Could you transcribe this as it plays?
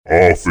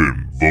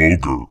often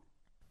vulgar,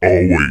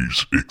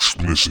 always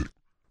explicit,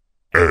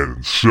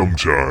 and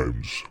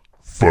sometimes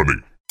funny.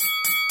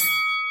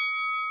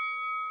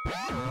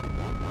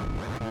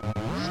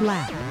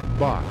 Slap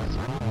Box.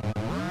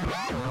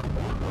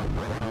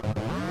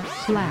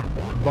 slap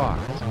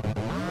Box.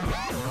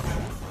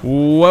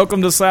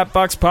 Welcome to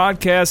Slapbox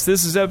Podcast.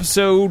 This is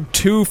episode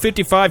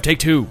 255, take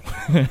two.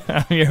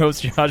 I'm your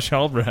host, Josh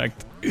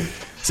Albrecht.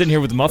 Sitting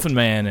here with Muffin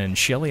Man and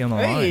Shelly on the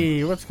line.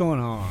 Hey, what's going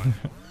on?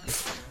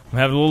 I'm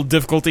having a little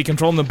difficulty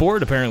controlling the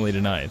board apparently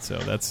tonight, so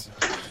that's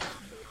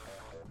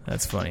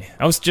funny.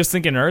 I was just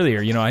thinking earlier,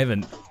 we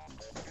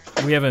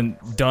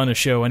haven't done a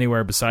show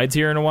anywhere besides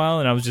here in a while,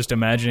 and I was just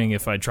imagining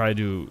if I tried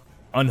to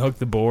unhook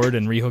the board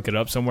and rehook it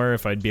up somewhere,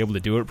 if I'd be able to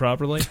do it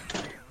properly.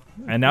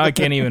 And now I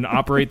can't even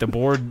operate the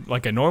board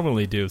like I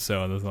normally do,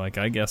 so I was like,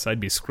 I guess I'd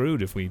be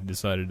screwed if we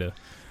decided to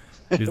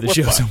do the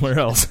show somewhere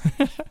else.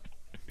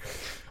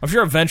 I'm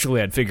sure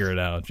eventually I'd figure it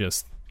out,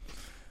 just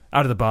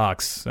out of the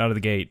box, out of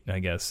the gate, I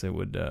guess. It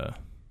would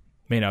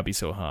may not be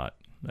so hot.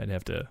 I'd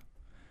have to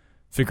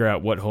figure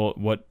out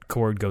what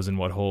cord goes in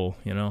what hole,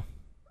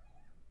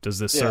 Does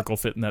this circle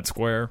fit in that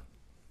square?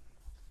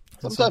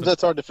 Sometimes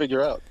that's hard to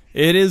figure out.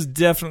 It is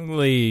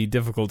definitely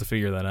difficult to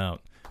figure that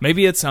out.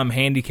 Maybe it's I'm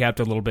handicapped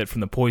a little bit from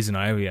the poison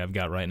ivy I've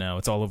got right now.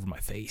 It's all over my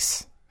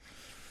face.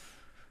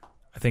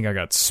 I think I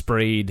got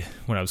sprayed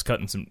when I was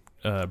cutting some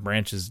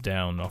branches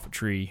down off a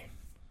tree.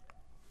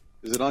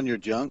 Is it on your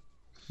junk?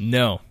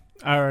 No.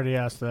 I already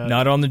asked that.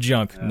 Not on the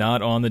junk. Yeah.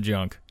 Not on the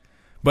junk.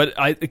 But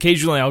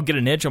occasionally I'll get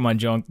an itch on my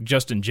junk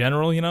just in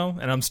general,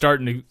 and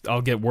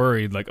I'll get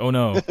worried, like, oh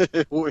no.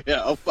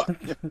 Yeah, oh fuck.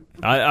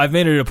 I've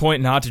made it a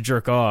point not to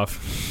jerk off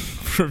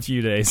for a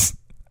few days.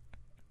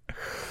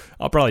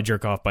 I'll probably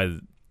jerk off by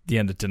the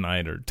end of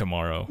tonight or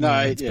tomorrow. No,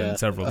 it's been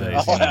several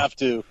days. I'll have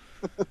to.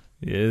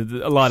 Yeah,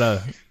 a lot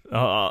of,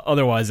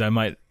 otherwise I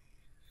might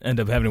end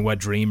up having a wet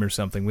dream or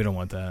something. We don't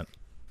want that.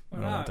 I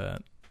don't want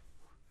that.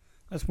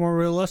 That's more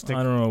realistic.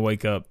 I don't want to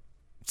wake up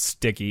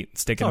sticking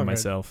to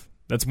myself.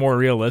 That's more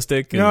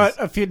realistic. You know what?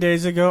 A few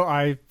days ago,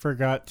 I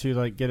forgot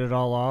to get it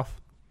all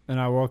off, and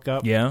I woke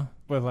up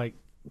with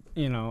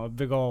a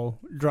big old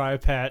dry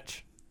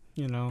patch.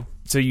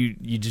 So you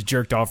just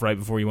jerked off right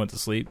before you went to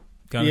sleep,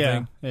 kind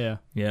of thing.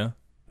 Yeah.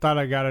 Thought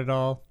I got it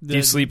all. Do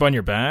you sleep on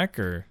your back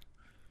or?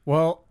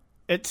 Well,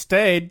 it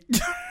stayed.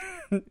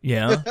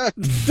 Yeah.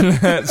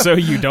 So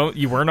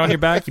you weren't on your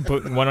back? You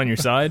put one on your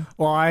side?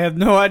 Well, I have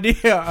no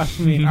idea. I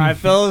mean, I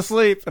fell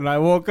asleep and I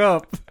woke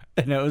up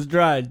and it was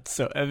dried.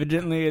 So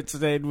evidently it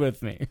stayed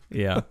with me.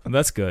 Yeah.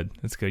 That's good.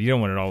 That's good. You don't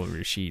want it all over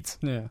your sheets.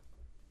 Yeah.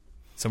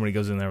 Somebody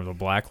goes in there with a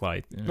black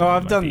light. Oh,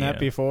 I've done that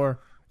before.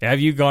 Have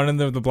you gone in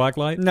there with the black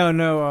light?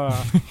 No.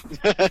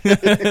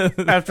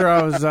 After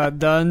I was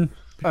done,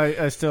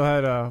 I still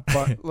had a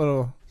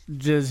little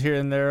jizz here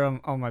and there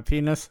on my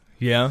penis.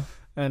 Yeah.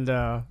 And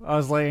I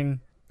was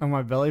laying on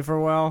my belly for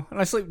a while, and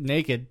I sleep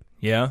naked.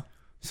 Yeah.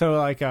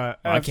 So after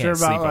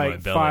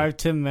about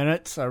 5-10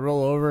 minutes, I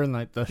roll over and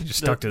you just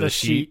stuck to the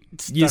sheet.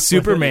 You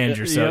Supermaned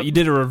yourself. Yep. You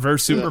did a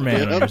reverse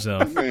Superman on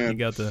yourself. You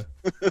got the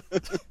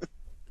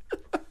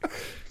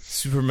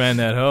Superman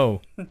that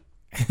hoe.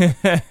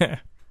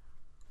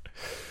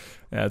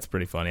 That's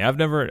pretty funny. I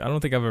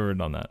don't think I've ever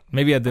done that.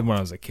 Maybe I did when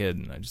I was a kid,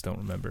 and I just don't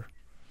remember.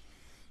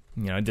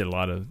 I did a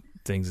lot of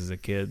things as a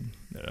kid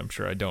that I'm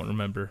sure I don't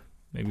remember.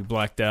 Maybe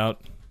blacked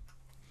out.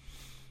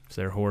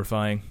 So they're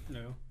horrifying.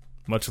 No.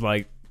 Much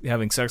like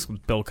having sex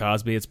with Bill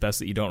Cosby, it's best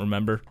that you don't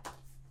remember.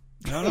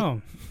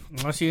 No.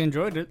 Unless you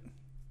enjoyed it.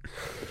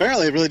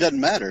 Apparently it really doesn't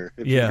matter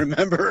if you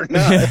remember or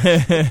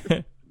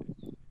not.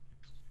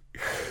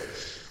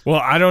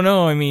 Well, I don't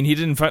know. I mean,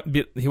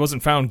 he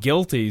wasn't found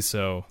guilty,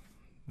 so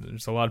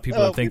there's a lot of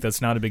people that think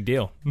that's not a big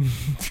deal.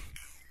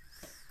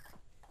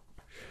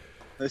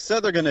 They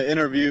said they're going to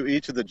interview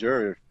each of the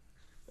jurors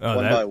one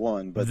by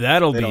one, but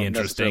that'll they be don't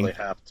interesting.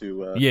 necessarily have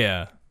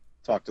to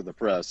talk to the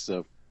press,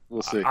 so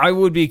we'll see. I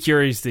would be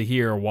curious to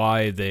hear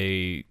why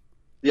they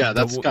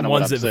that's kind of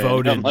ones what I'm that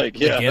voted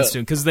against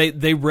him, because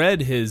they read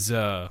his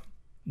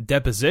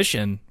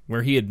deposition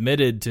where he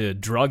admitted to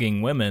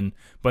drugging women,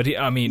 but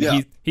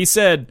he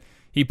said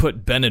he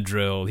put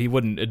Benadryl. He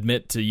wouldn't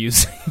admit to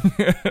using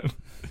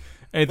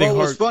anything hard.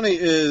 What's funny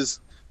is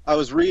I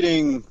was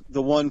reading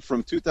the one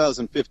from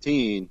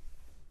 2015,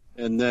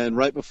 and then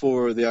right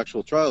before the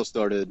actual trial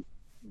started,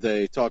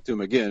 they talked to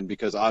him again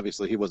because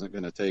obviously he wasn't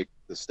going to take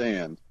the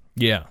stand.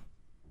 Yeah.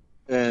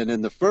 And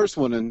in the first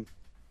one, in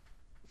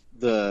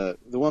the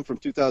one from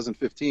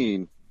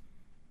 2015,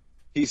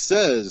 he's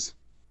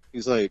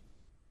like,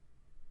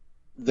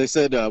 they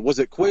said, was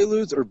it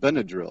Quaaludes or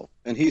Benadryl?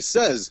 And he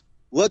says,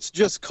 let's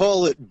just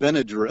call it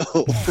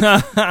Benadryl.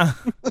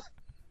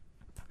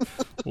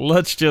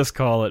 Let's just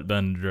call it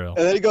Benadryl.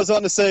 And then he goes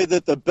on to say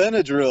that the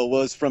Benadryl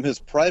was from his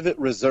private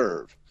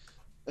reserve.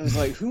 I was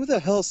like, who the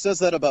hell says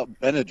that about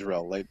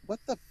Benadryl? Like, what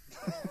the?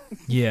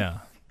 Yeah.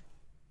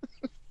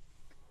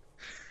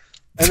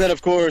 And then,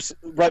 of course,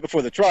 right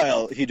before the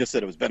trial, he just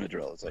said it was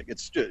Benadryl. It's like,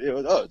 it's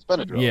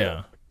Benadryl.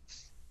 Yeah.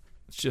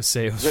 Let's just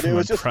say it was but from it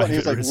was just funny. He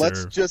was like, reserve.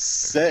 let's just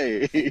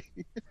say.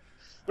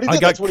 But he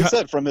did, that's what he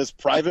said, from his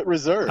private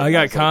reserve. I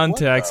got was like,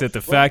 contacts what at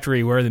the fuck?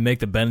 factory where they make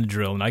the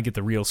Benadryl, and I get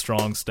the real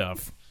strong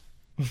stuff.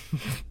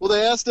 Well,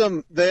 they asked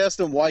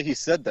him why he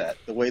said that,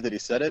 the way that he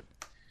said it.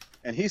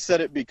 And he said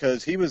it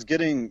because he was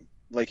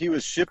he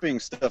was shipping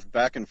stuff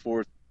back and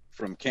forth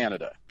from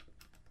Canada.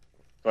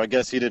 So I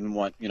guess he didn't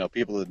want,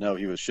 people to know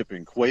he was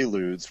shipping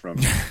Quaaludes from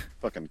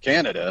fucking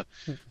Canada.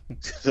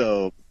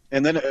 So,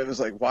 and then it was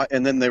like, why?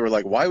 And then they were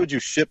like, why would you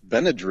ship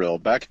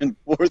Benadryl back and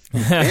forth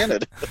from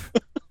Canada?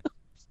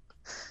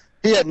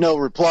 He had no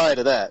reply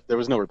to that. There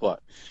was no reply.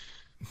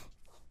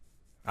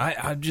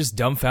 I'm just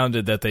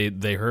dumbfounded that they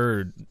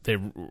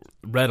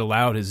read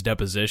aloud his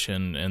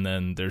deposition, and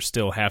then there's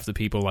still half the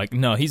people like,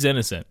 no, he's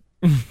innocent.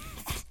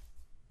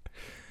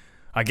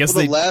 I guess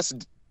the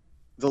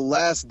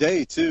last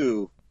day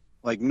too,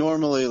 like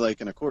normally,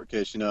 like in a court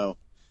case,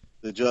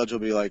 the judge will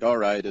be like, all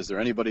right, is there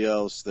anybody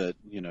else that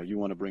you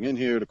want to bring in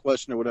here to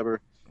question or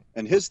whatever?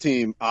 And his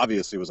team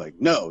obviously was like,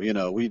 no,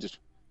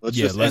 let's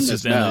just end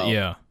this now.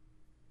 Yeah.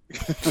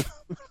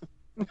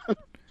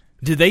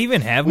 Did they even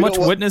have much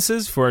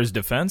witnesses for his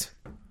defense?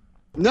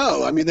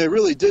 No, I mean, they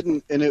really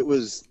didn't, and it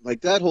was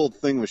like that whole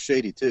thing was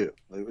shady too.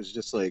 It was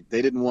just like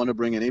they didn't want to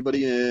bring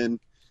anybody in.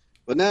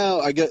 But now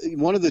I get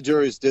one of the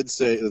jurors said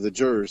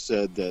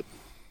that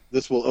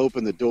this will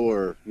open the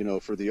door,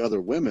 for the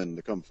other women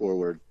to come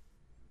forward.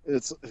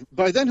 It's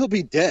by then he'll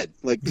be dead.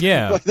 Like,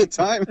 yeah, by the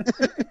time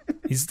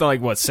he's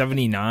like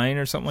 79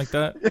 or something like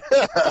that.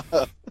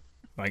 Yeah.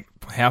 Like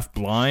half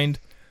blind.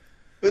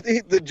 But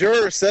the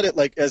juror said it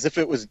like as if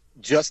it was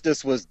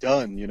justice was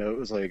done. It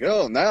was like,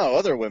 oh, now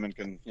other women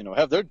can,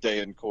 have their day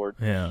in court.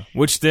 Yeah,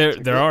 which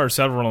there are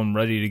several of them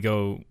ready to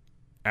go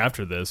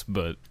after this,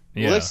 but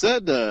yeah. Well, they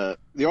said the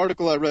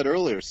article I read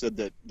earlier said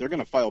that they're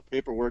going to file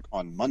paperwork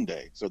on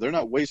Monday, so they're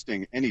not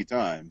wasting any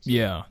time. So.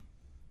 Yeah,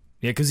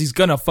 because he's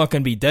gonna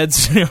fucking be dead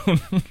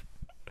soon.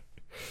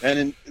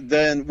 And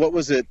then what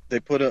was it? They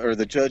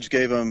the judge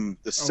gave him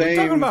the same. Are we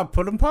talking about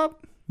Puddin'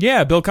 Pop?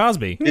 Yeah, Bill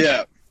Cosby.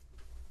 Yeah.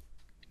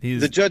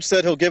 The judge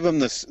said he'll give him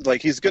this,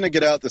 like he's going to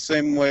get out the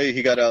same way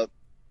he got out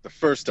the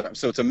first time.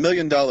 So it's $1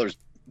 million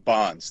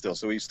bond still.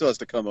 So he still has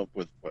to come up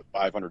with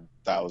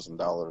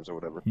 $500,000 or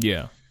whatever.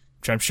 Yeah,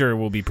 which I'm sure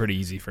will be pretty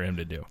easy for him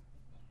to do.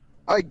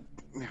 I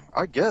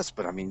guess,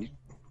 but I mean,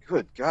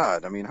 good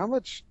God, I mean, how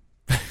much?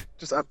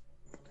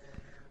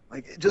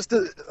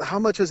 How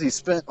much has he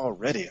spent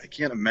already? I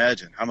can't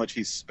imagine how much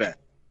he's spent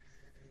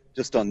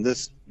just on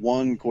this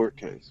one court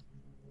case.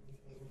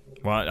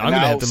 Well, I'm going to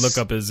have to look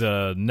up his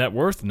net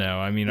worth now.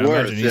 I mean, I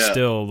imagine he's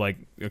still like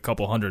a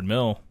couple $100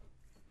 million.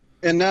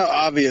 And now,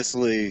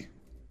 obviously,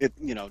 they're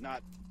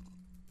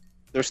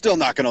still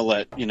not going to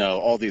let,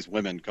 all these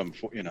women come,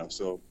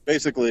 so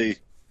basically,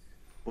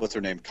 what's her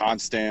name?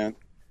 Constant.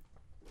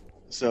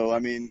 So, I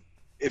mean,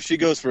 if she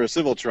goes for a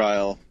civil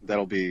trial,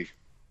 that'll be,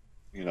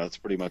 it's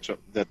pretty much,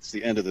 that's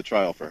the end of the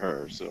trial for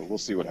her. So we'll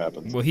see what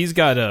happens. Well, he's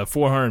got a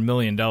 $400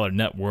 million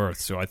net worth,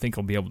 so I think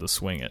he'll be able to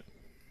swing it.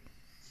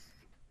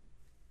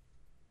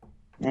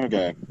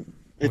 Okay.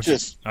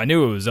 I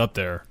knew it was up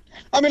there.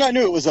 I mean, I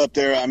knew it was up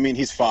there. I mean,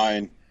 he's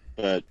fine,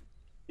 but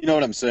you know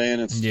what I'm saying?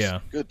 It's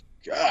just, good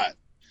God.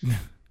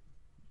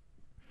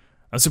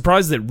 I'm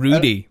surprised that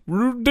Rudy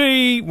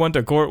went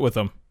to court with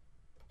him.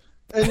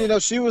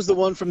 And, she was the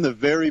one from the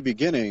very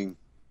beginning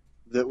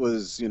that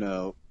was,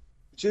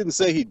 she didn't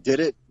say he did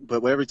it,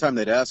 but every time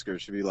they'd ask her,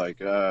 she'd be like,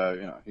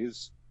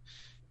 he's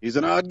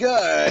an odd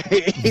guy.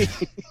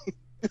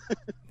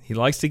 He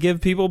likes to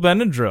give people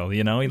Benadryl,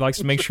 He likes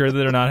to make sure that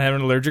they're not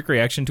having an allergic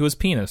reaction to his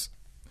penis.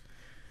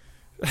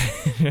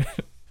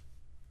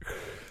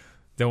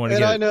 Don't want to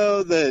get I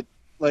know that,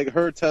 like,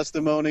 her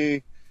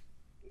testimony...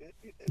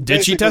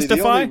 Did she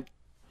testify?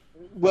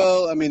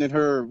 Well, I mean, in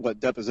her,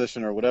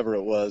 deposition or whatever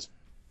it was,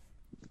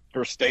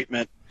 her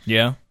statement...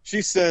 Yeah.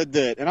 She said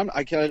that, and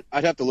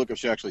I'd have to look if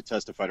she actually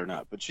testified or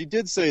not, but she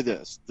did say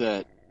this,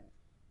 that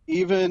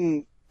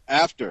even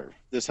after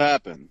this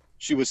happened,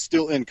 she was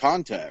still in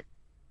contact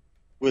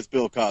with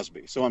Bill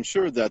Cosby. So I'm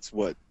sure that's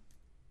what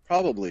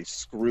probably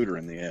screwed her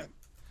in the end.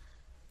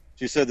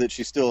 She said that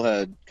she still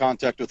had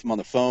contact with him on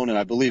the phone, and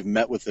I believe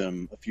met with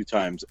him a few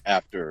times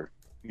after,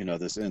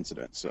 this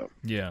incident. So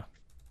yeah.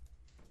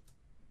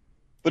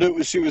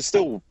 But she was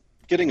still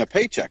getting a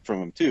paycheck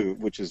from him too,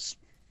 which is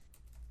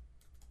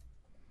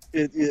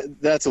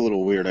that's a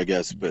little weird, I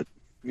guess. But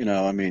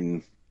I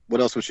mean,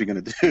 what else was she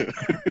going to do?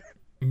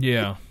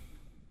 Yeah.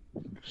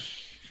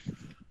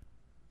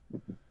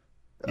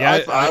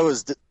 Yeah,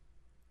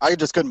 I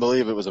just couldn't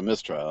believe it was a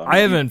mistrial. I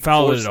haven't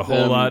followed it a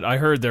whole lot. I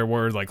heard there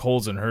were like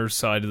holes in her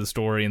side of the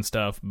story and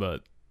stuff,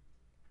 but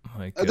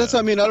like that's.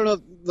 I mean, I don't know.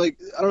 Like,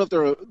 I don't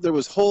know if there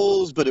was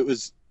holes, but it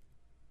was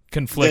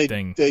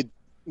conflicting.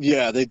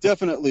 They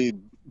definitely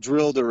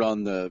drilled her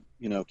on the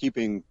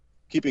keeping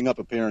up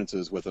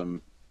appearances with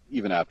him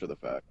even after the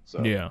fact.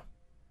 So yeah.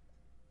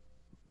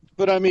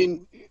 But I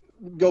mean,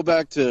 go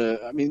back to.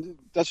 I mean,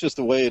 that's just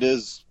the way it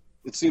is.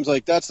 It seems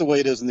like that's the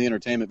way it is in the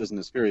entertainment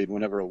business. Period.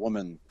 Whenever a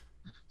woman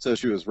says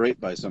she was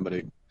raped by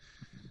somebody,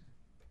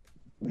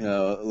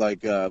 like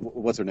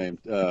what's her name?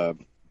 The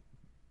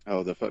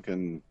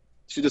fucking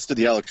She just did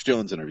the Alex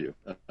Jones interview.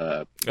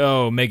 Oh,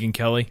 Megyn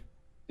Kelly.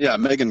 Yeah,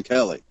 Megyn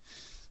Kelly.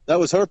 That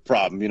was her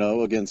problem,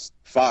 against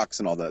Fox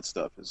and all that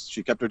stuff. Is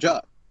she kept her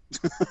job.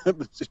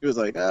 She was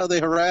like, "Oh, they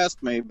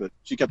harassed me," but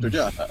she kept her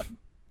job.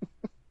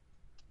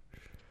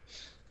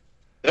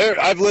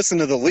 I've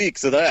listened to the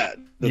leaks of that.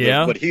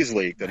 What he's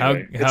leaked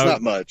anyway. It's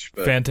not much.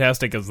 But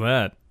fantastic is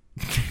that?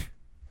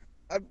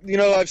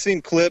 I've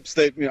seen clips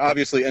that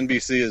obviously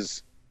NBC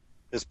has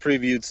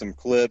previewed some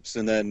clips,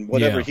 and then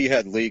whatever he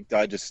had leaked,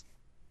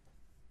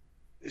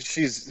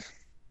 she's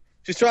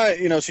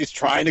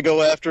trying to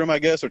go after him, I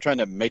guess, or trying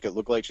to make it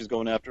look like she's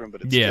going after him,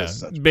 but it's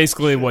just such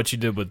basically bullshit. what she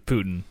did with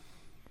Putin.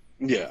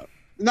 Yeah.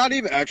 Not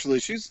even, actually,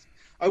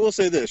 I will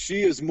say this,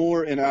 she is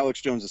more in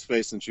Alex Jones's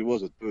face than she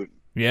was with Putin.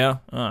 Yeah?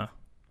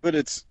 But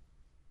it's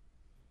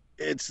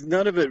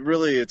none of it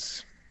really,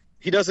 it's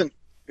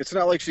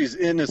not like she's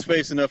in his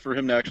face enough for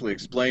him to actually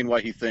explain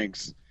why he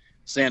thinks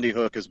Sandy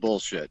Hook is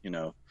bullshit,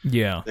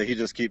 Yeah. That he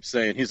just keeps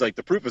saying, he's like,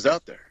 the proof is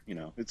out there,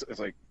 It's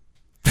like,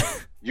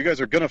 you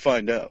guys are going to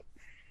find out.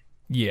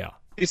 Yeah.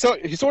 He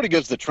sort of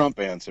gives the Trump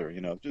answer,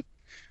 just,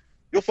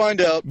 you'll find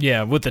out.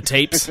 Yeah, with the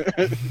tapes.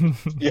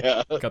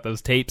 Yeah. Got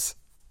those tapes.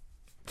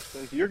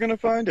 You're going to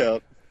find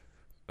out.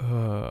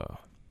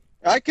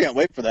 I can't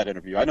wait for that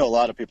interview. I know a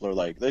lot of people are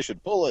like, they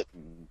should pull it,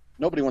 and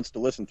nobody wants to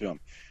listen to him.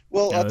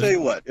 Well, I'll tell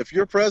you what. If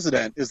your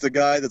president is the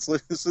guy that's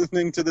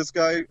listening to this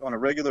guy on a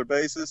regular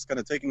basis, kind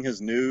of taking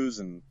his news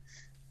and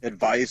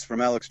advice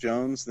from Alex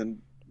Jones,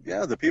 then,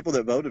 yeah, the people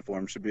that voted for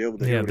him should be able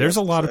to hear what he there's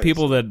has a to lot of say.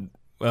 people that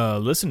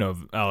listen to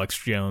Alex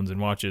Jones and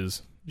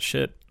watches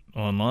shit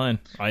online.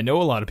 I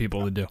know a lot of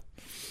people that do.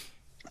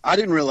 I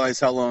didn't realize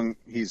how long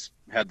he's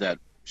had that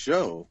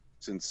show,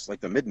 since, like,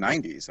 the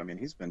mid-'90s. I mean,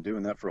 he's been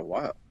doing that for a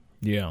while.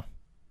 Yeah.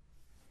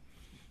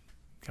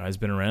 Guy's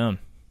been around.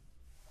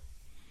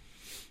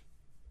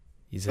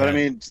 I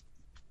mean,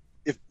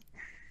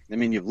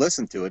 you've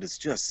listened to it. It's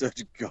just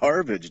such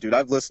garbage, dude.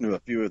 I've listened to a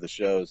few of the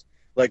shows,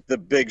 like the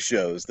big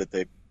shows that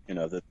they,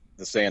 the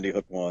Sandy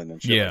Hook one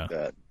and shit like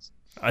that.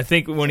 I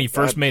think when he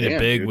first made it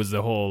big dude. was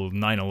the whole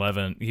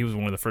 9/11. He was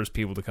one of the first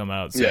people to come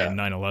out saying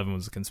 9/11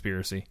 was a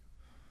conspiracy.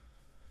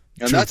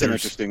 And that's an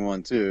interesting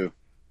one, too,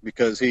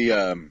 because he,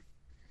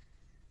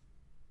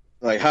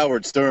 like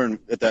Howard Stern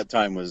at that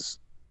time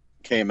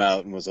came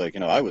out and was like,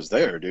 I was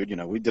there, dude.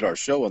 We did our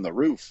show on the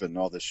roof and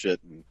all this shit.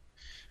 And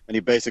he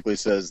basically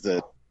says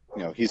that,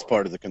 he's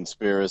part of the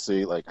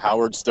conspiracy. Like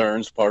Howard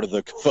Stern's part of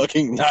the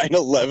fucking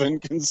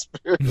 9/11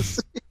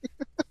 conspiracy.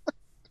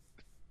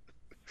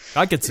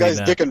 I could see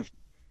that.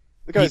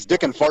 The guy's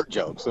dick and fart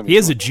jokes. I mean, he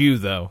is a Jew,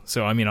 though,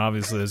 so I mean,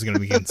 obviously, there's going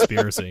to be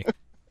conspiracy.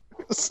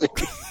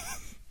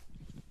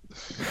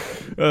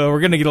 We're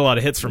going to get a lot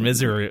of hits from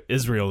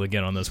Israel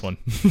again on this one.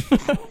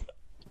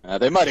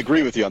 They might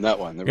agree with you on that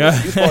one.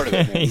 He's part of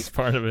it, man. He's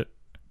part of it.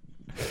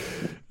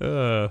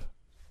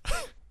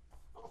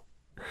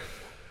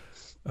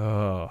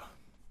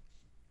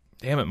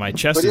 Damn it, my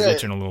chest is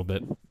itching a little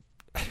bit.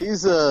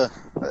 He's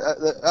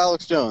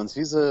Alex Jones.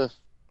 He's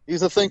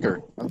a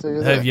thinker. I'll tell you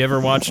that. Have you ever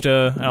watched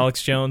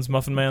Alex Jones,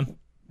 Muffin Man?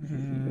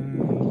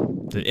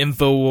 The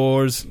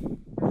InfoWars.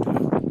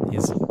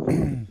 He's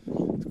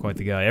quite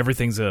the guy.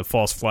 Everything's a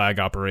false flag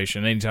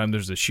operation. Anytime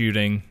there's a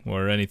shooting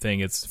or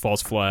anything, it's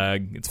false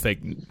flag. It's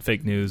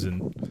fake news,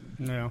 and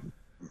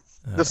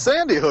the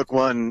Sandy Hook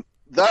one.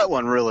 That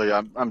one really,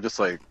 I'm just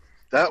like,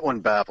 that one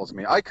baffles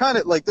me. I kind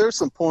of like. There's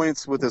some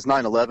points with his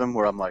 9/11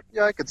 where I'm like,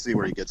 yeah, I could see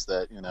where he gets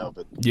that,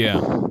 but yeah,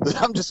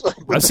 I'm just like,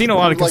 I've seen a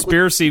lot of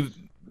conspiracy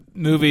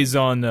movies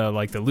on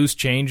like the loose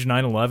change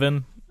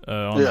 9/11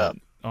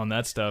 on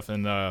that stuff,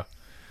 and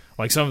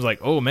like someone's like,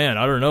 oh man,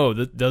 I don't know,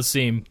 that does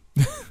seem.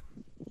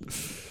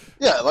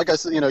 Yeah, like I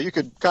said, you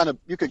could kind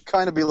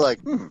of be like,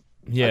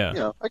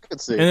 yeah, I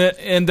could see.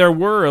 And there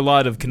were a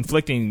lot of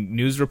conflicting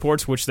news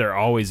reports, which there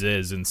always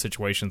is in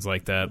situations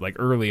like that. Like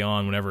early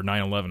on, whenever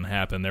 9/11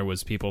 happened, there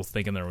was people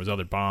thinking there was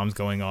other bombs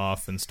going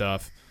off and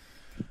stuff.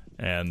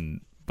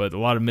 But a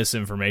lot of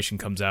misinformation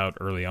comes out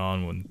early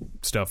on when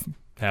stuff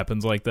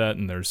happens like that,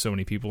 and there's so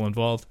many people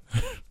involved.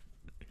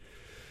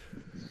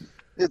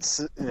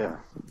 But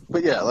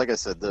yeah, like I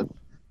said,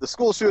 the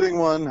school shooting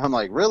one, I'm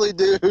like, really,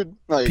 dude?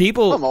 Like,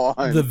 people, come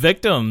on. the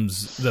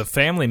victims, the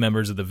family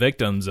members of the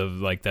victims of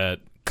like that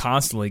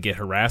constantly get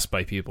harassed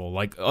by people.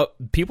 Like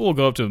people will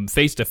go up to them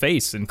face to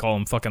face and call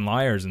them fucking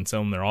liars and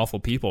tell them they're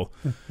awful people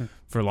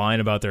for lying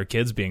about their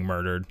kids being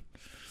murdered.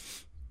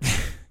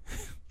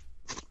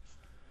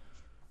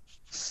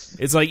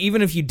 It's like,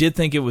 even if you did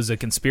think it was a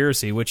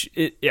conspiracy, which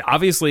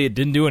obviously it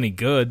didn't do any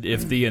good.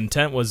 If the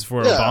intent was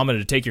for Obama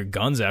to take your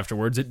guns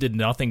afterwards, it did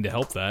nothing to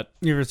help that.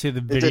 You ever see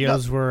the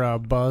videos where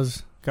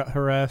Buzz got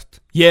harassed?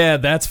 Yeah,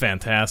 that's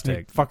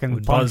fantastic. He fucking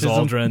when Buzz punches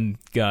him. Aldrin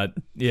got,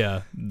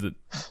 the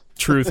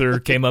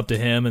truther came up to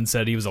him and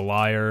said he was a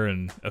liar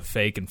and a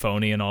fake and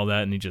phony and all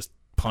that, and he just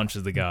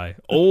punches the guy.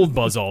 Old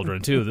Buzz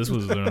Aldrin, too. This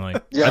was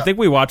like, I think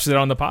we watched it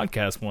on the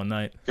podcast one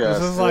night. Yes.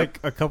 This was like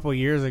a couple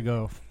years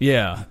ago.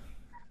 Yeah.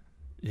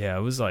 Yeah,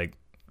 it was like,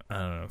 I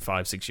don't know,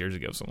 5-6 years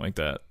ago, something like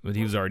that. But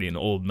he was already an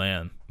old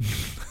man.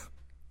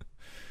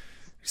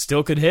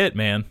 Still could hit,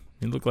 man.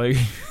 You look like...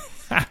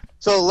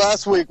 So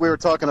last week we were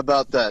talking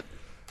about that.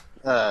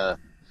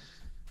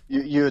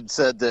 You had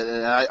said that,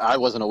 and I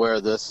wasn't aware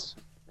of this,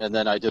 and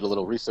then I did a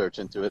little research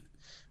into it.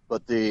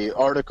 But the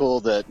article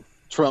that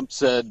Trump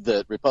said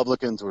that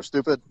Republicans were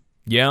stupid.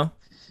 Yeah?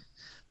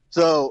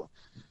 So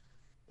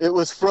it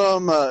was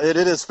from. It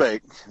is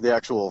fake. The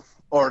actual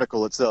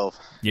article itself.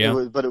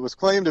 Yeah. But it was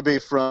claimed to be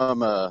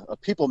from a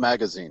People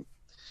magazine,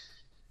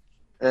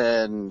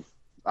 and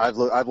I've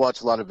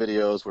watched a lot of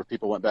videos where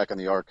people went back in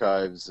the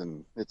archives,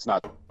 and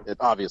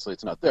obviously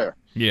it's not there.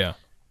 Yeah.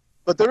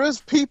 But there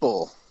is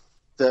people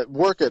that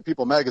work at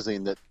People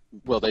magazine that,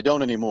 well, they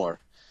don't anymore,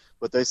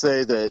 but they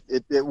say that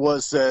it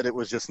was said it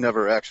was just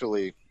never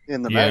actually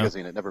in the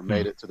magazine. It never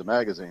made it to the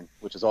magazine,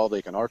 which is all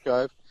they can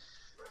archive.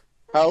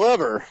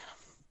 However,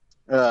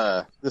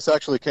 this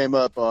actually came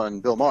up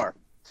on Bill Maher,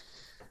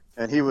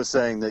 and he was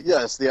saying that,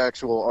 yes, the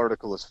actual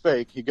article is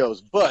fake. He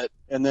goes,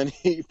 and then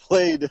he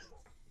played...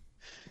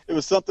 It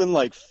was something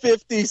like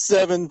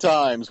 57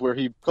 times where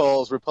he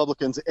calls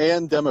Republicans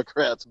and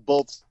Democrats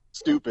both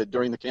stupid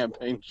during the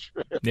campaign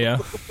trail. Yeah.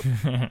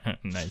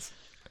 Nice.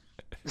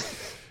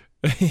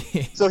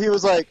 So he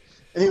was like,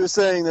 and he was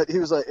saying that he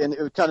was like, and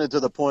it was kind of to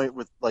the point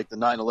with like the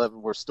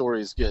 9/11 where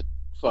stories get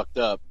fucked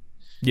up.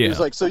 Yeah. He was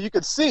like, so you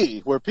could see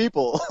where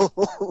people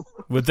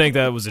would think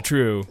that was a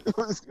true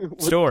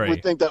story.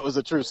 Would think that was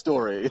a true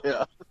story.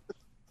 Yeah.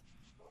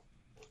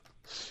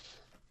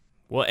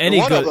 Well, any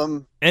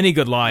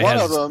good lie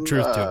has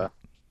truth to it.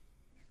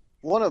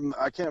 One of them,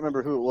 I can't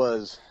remember who it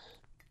was.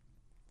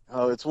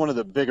 Oh, it's one of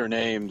the bigger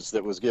names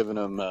that was giving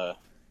him the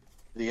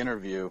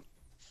interview.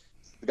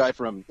 The guy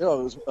from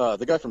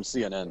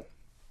CNN.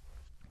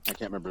 I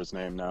can't remember his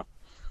name now.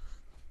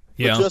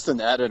 Yeah. But just in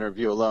that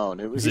interview alone,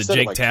 is it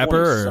Jake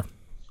Tapper or?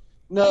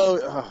 No,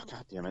 oh,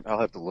 God damn it! I'll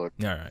have to look.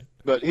 All right.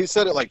 But he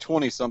said it like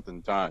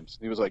 20-something times.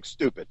 He was like,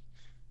 "Stupid,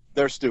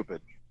 they're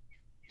stupid,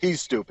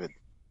 he's stupid,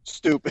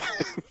 stupid."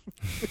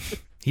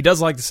 He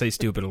does like to say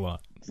 "stupid" a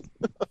lot.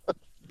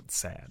 It's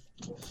sad.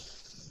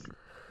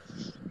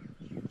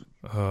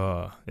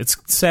 It's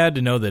sad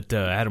to know that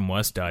Adam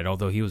West died,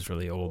 although he was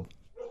really old.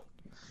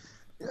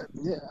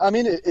 Yeah, I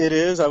mean, it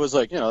is. I was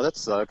like, that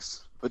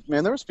sucks. But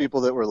man, there was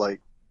people that were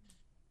like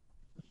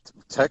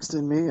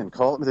texting me and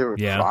calling me. They were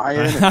crying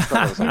and stuff.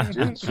 I was like,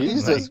 dude,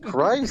 Jesus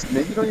Christ,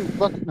 man, you don't even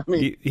fucking. I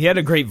mean, he had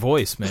a great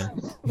voice, man.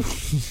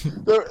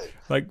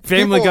 Like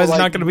Family Guy's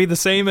not going to be the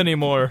same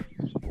anymore.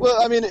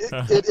 Well, I mean,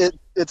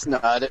 it's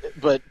not.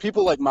 But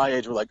people like my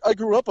age were like, I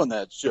grew up on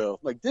that show.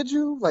 Like, did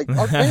you? Like,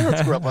 our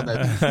parents grew up on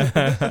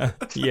that.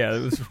 Yeah, it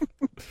was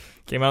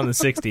came out in the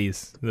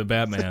 '60s. The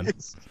Batman.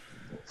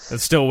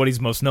 That's still what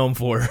he's most known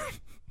for.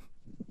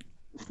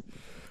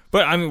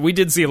 But I mean, we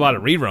did see a lot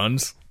of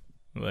reruns.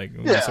 Like,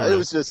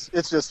 it's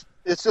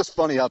just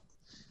funny how,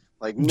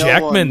 like,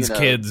 Jackman's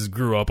kids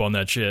grew up on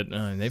that shit.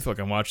 They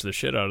fucking watched the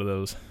shit out of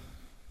those.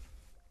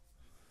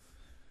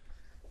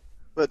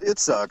 But it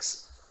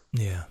sucks.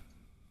 Yeah,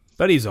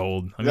 but he's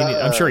old. I mean,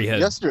 I'm sure he had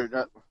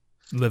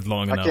lived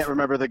long enough. I can't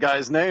remember the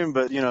guy's name,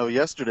 but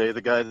yesterday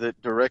the guy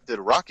that directed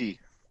Rocky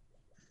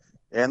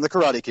and The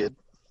Karate Kid.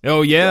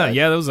 Oh yeah,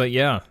 that was like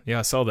yeah.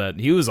 I saw that.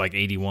 He was like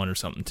 81 or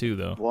something too,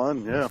 though.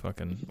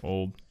 Fucking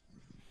old.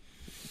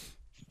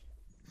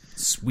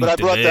 Sweet. But I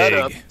brought that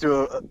up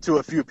to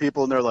a few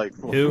people, and they're like,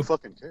 well, "Who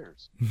fucking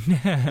cares?"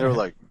 They were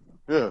like,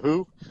 "Yeah,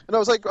 who?" And I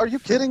was like, "Are you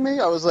kidding me?"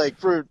 I was like,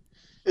 "For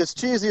as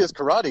cheesy as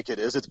Karate Kid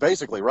is, it's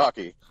basically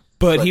Rocky."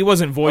 But he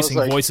wasn't voicing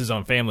voices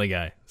on Family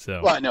Guy,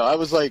 so. Well, I know. I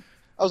was like,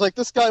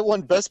 this guy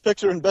won Best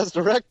Picture and Best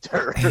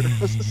Director. I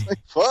was just like,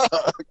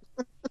 fuck.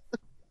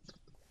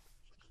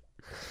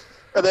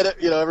 And then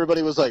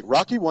everybody was like,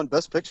 Rocky won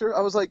Best Picture.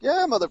 I was like,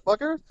 yeah,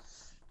 motherfucker.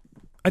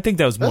 I think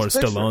that was more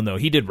Stallone, though.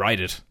 He did write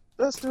it.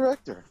 Best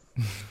Director.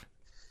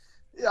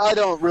 I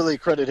don't really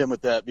credit him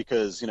with that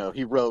because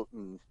he wrote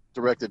and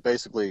directed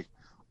basically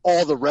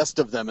all the rest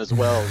of them as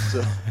well.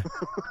 So.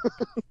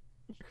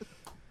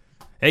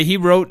 Hey,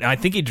 I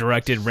think he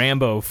directed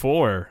Rambo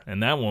 4,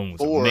 and that one was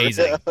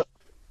amazing. Yeah.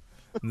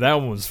 That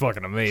one was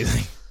fucking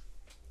amazing.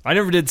 I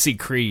never did see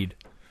Creed.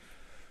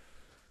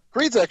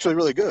 Creed's actually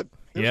really good.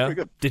 It was pretty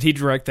good. Did he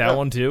direct that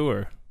one too,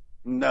 or?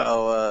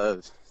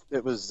 No,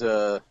 it was.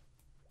 I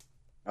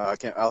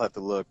can't. I'll have to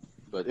look,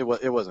 but it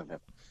wasn't him.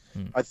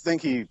 I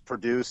think he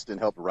produced and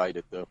helped write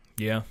it though.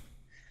 Yeah.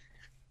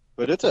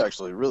 But it's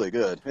actually really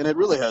good, and it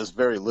really has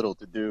very little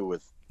to do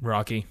with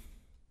Rocky.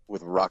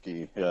 With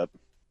Rocky, yeah.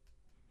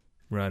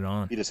 Right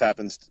on. He just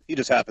happens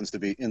to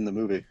be in the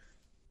movie.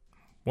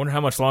 Wonder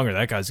how much longer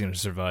that guy's going to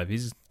survive.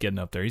 He's getting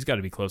up there. He's got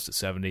to be close to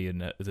 70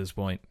 at this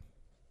point.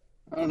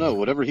 I don't know.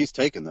 Whatever he's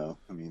taken, though.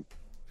 I mean,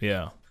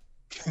 yeah.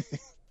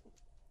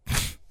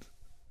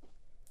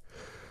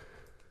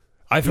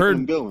 I've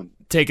heard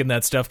taking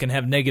that stuff can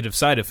have negative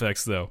side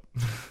effects, though.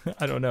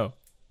 I don't know.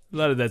 A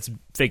lot of that's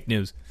fake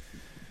news.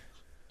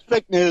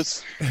 Fake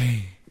news.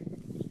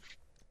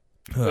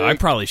 I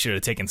probably should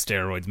have taken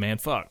steroids, man.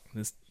 Fuck.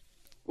 This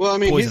well, I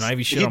mean, poison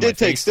ivy shit he on did my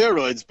take face.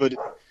 steroids, but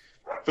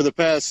for the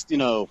past,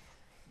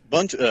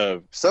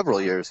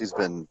 several years, he's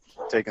been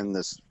taking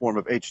this form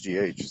of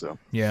HGH. So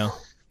yeah,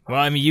 Well,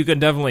 I mean, you can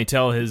definitely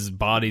tell his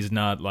body's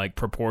not like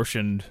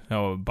proportioned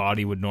how a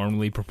body would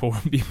normally be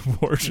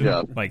proportioned,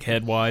 Yeah. like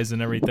head wise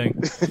and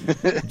everything.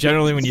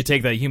 Generally, when you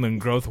take that human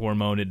growth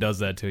hormone, it does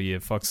that to you.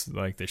 It fucks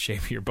like the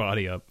shape of your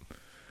body up,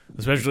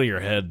 especially your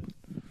head.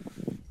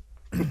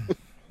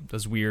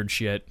 Does weird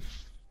shit.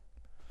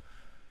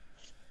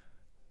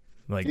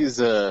 Like He's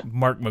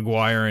Mark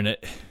McGuire in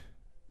it.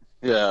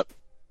 yeah,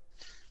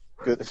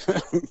 good.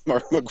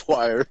 Mark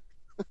McGuire.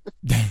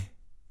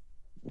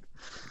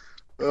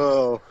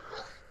 Oh,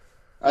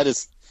 I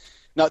just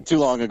not too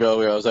long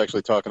ago I was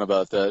actually talking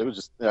about that. It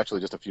was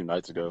just a few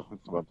nights ago.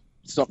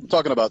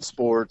 Talking about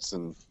sports,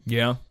 and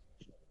Yeah.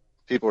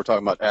 people were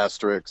talking about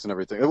asterisks and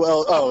everything.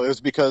 Well, it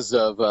was because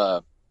of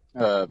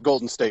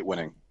Golden State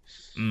winning.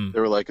 Mm. They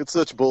were like, "It's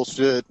such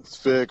bullshit. It's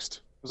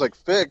fixed." I was like,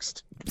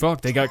 "Fixed?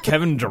 Fuck, they got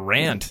Kevin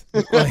Durant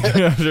like,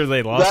 after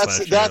they lost last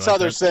year. That's how Like,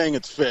 they're saying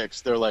it's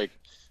fixed." They're like,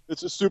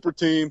 "It's a super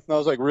team." And I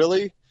was like,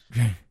 "Really?"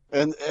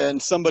 And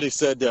somebody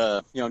said,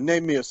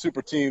 name me a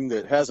super team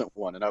that hasn't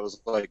won. And I was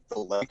like, the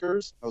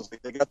Lakers? I was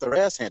like, they got their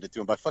ass handed to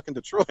them by fucking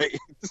Detroit.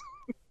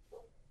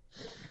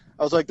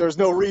 I was like, there's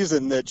no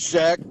reason that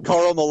Shaq,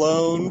 Karl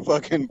Malone,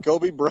 fucking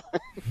Kobe Bryant,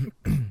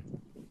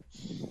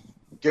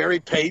 Gary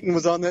Payton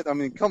was on that. I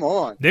mean, come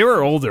on. They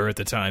were older at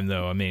the time,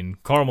 though. I mean,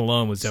 Karl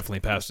Malone was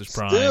definitely past his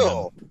prime.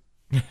 Still.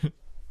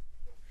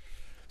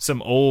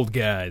 Some old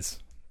guys.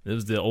 It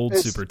was the old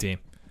It's- super team.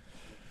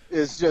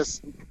 It's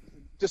just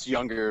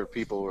younger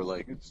people were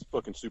like, it's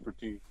fucking super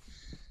team.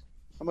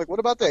 I'm like, what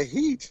about the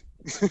Heat?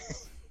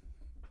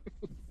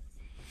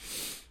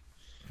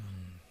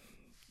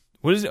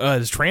 What is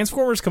does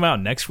Transformers come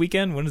out next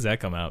weekend? When does that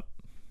come out?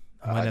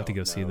 I might have to don't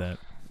go see know. that.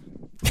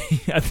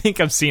 I think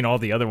I've seen all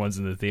the other ones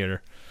in the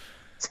theater.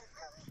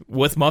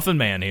 With Muffin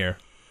Man here.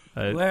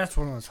 The last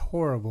one was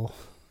horrible.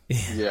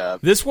 Yeah.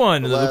 This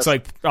one The looks last-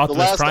 like The Optimus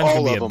last Prime's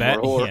all gonna be of a them bad.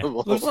 were Yeah.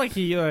 horrible. Looks like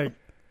he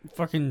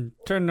fucking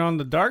turned on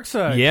the dark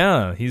side.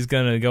 Yeah, he's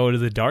gonna go to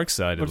the dark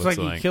side. It Looks looks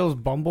like he kills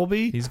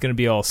Bumblebee. he's gonna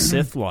be all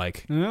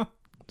Sith-like. Yeah.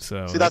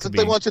 So See, that that's could what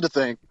they be- want you to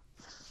think.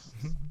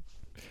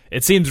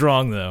 It seems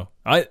wrong though.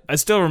 I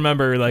still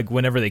remember like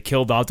whenever they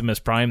killed Optimus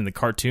Prime in the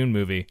cartoon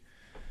movie,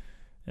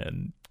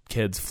 and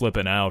kids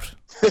flipping out.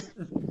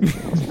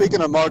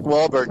 Speaking of Mark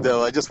Wahlberg,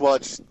 though,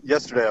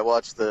 I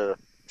watched the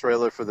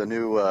trailer for the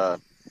new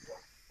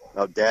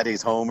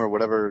Daddy's Home or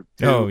whatever.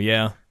 2. Oh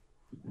yeah.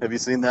 Have you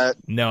seen that?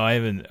 No, I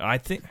haven't. I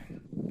think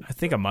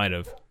I might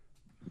have.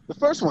 The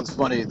first one's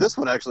funny. This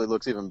one actually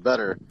looks even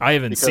better. I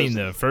haven't Because- seen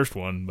the first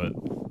one, but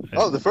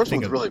The first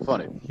think one's of- really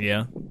funny.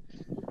 yeah.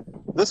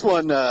 This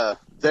one,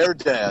 their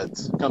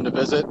dads come to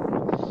visit,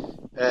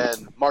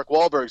 and Mark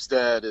Wahlberg's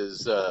dad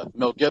is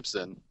Mel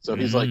Gibson, so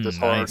he's like this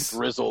hard, nice.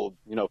 grizzled,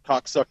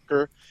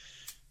 cocksucker.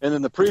 And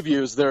in the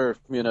previews, they're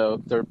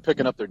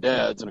picking up their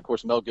dads, and of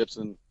course Mel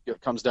Gibson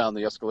comes down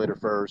the escalator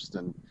first,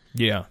 and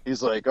Yeah.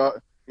 he's like, "Oh,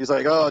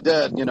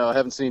 Dad, I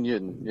haven't seen you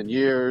in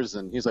years,"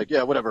 and he's like,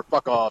 "Yeah, whatever,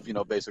 fuck off,"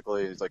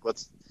 basically. He's like,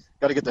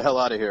 got to get the hell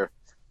out of here.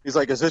 He's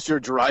like, "Is this your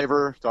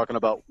driver?" Talking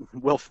about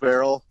Will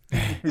Ferrell.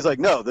 He's like,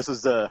 "No, this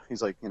is their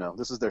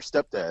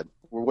stepdad.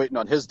 We're waiting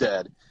on his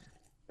dad."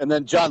 And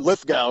then John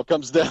Lithgow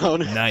comes down,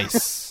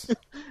 Nice.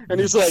 and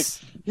he's like,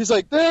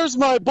 "There's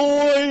my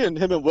boy," and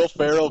him and Will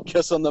Ferrell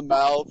kiss on the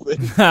mouth. And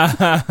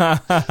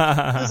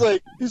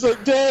he's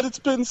like, "Dad, it's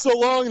been so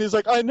long," and he's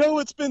like, "I know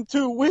it's been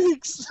 2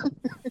 weeks."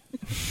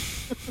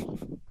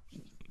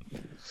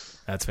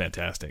 That's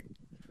fantastic.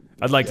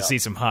 I'd like to see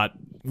some hot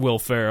Will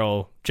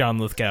Ferrell, John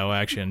Lithgow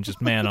action,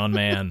 just man on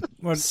man.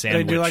 What,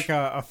 Sandwich. they do like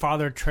a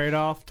father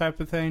trade-off type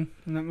of thing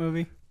in that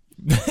movie.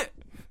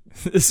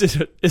 Is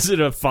it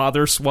a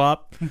father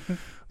swap?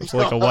 It's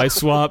like a wife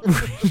swap.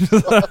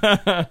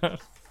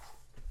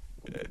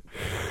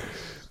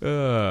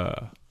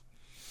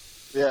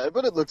 Yeah,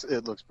 but it looks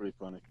pretty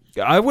funny.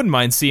 I wouldn't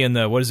mind seeing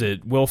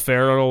Will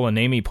Ferrell and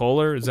Amy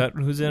Poehler. Is that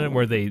who's in it?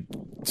 Where they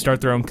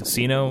start their own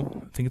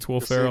casino? I think it's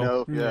Will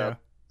Ferrell. Casino, yeah.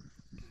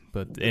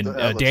 But That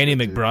looks Danny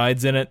good, too.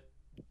 McBride's in it.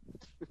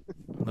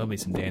 Love me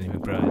some Danny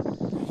McBride.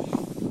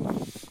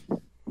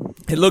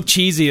 It looked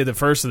cheesy at the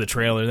first of the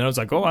trailer, and then I was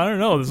like, "Oh, I don't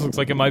know. This looks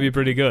like it might be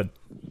pretty good."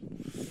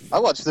 I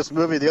watched this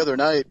movie the other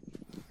night.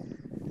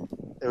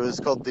 It was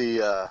called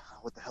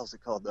what the hell's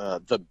it called?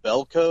 The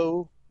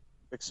Belko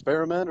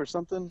Experiment or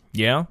something.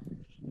 Yeah.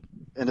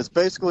 And it's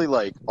basically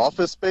like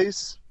Office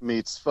Space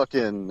meets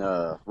fucking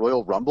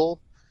Royal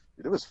Rumble.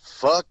 It was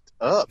fucked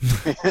up.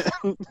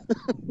 Man.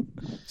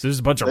 So there's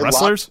a bunch of They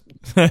wrestlers.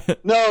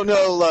 No,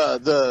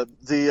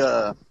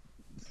 the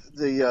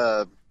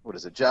what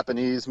is it?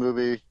 Japanese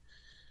movie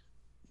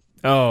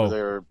where Oh,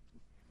 they're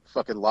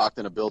fucking locked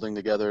in a building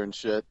together and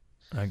shit.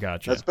 I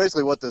gotcha. That's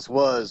basically what this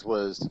was,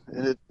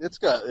 and it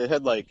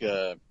had like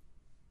I'd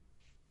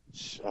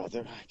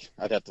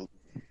have to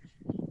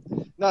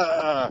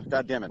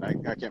god damn it, I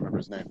can't remember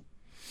his name,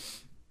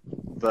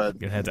 but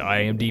Gonna have to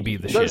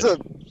IMDb the there's shit.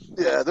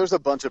 there's a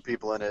bunch of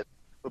people in it,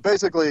 but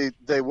basically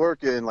they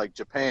work in like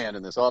Japan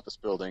in this office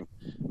building.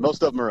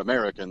 Most of them are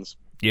Americans,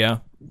 Yeah.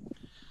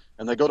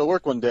 and they go to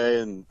work one day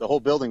and the whole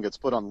building gets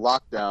put on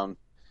lockdown,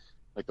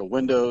 like the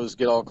windows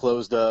get all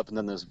closed up, and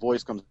then this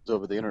voice comes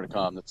over the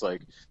intercom that's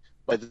like,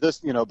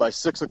 by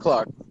 6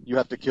 o'clock, you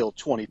have to kill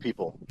 20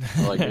 people.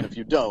 Like, and if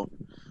you don't,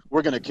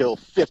 we're gonna kill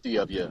 50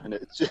 of you, and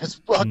it's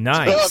just fucked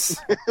Nice.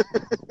 up.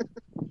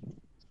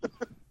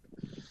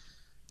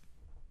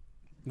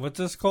 What's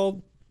this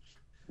called?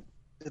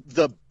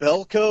 The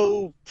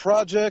Belko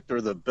Project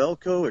or the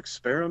Belko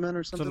Experiment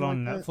or Is something it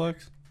on like that.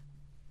 Netflix?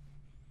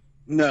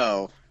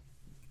 No,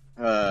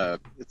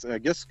 it's I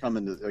guess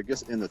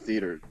in the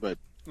theater, but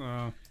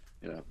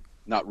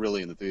not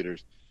really in the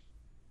theaters.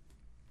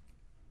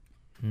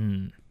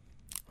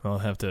 I'll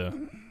have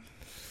to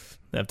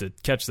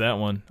catch that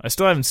one. I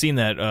still haven't seen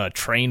that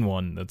train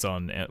one that's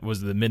on.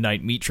 Was it the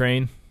Midnight Meat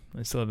Train?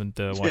 I still haven't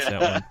watched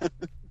that one.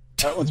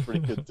 That one's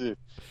pretty good too.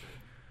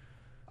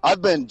 I've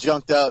been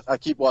junked out. I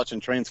keep watching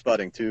Train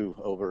Spotting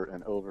 2 over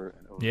and over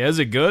and over. Yeah, is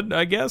it good?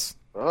 I guess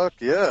Fuck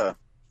yeah!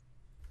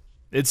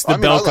 it's the I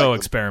mean, I Belko like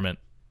Experiment.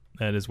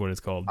 That is what it's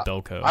called,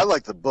 Belko. I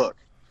like the book.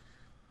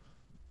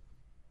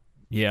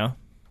 Yeah.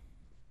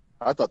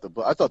 I thought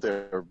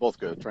they were both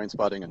good. Train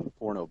Spotting and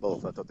Porno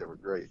both. I thought they were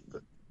great,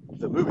 but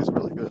the movie's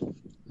really good.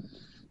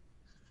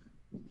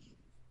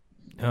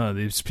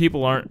 These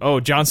people aren't. Oh,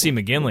 John C.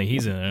 McGinley.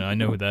 He's in it. I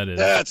know who that is.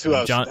 That's who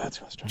I was. John, That's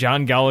who I was trying.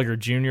 John Gallagher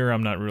Jr.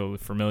 I'm not really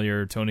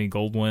familiar. Tony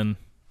Goldwyn.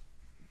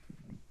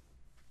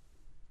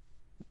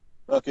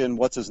 Fucking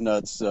what's his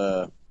nuts?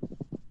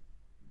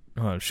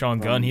 Sean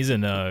Gunn. He's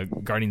in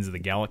Guardians of the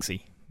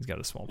Galaxy. He's got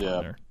a small part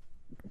Yeah. there.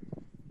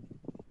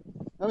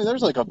 I mean,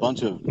 there's like a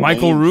bunch of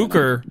Michael names,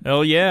 Rooker.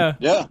 Hell yeah.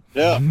 Yeah.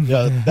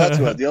 That's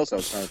what else I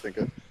was trying to think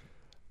of.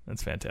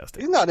 That's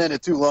fantastic. He's not in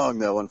it too long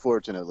though,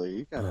 unfortunately.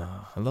 He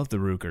kinda, I love the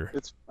Rooker.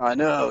 I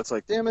know. It's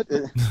like, damn it.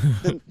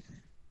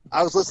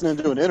 I was listening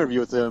to an interview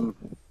with him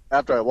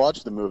after I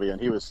watched the movie, and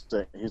he's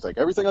like,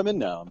 everything I'm in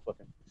now, I'm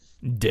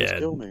fucking Dead.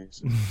 kill me.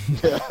 So,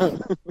 yeah.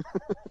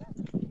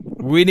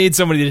 We need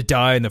somebody to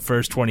die in the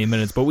first 20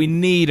 minutes, but we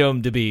need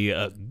him to be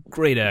a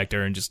great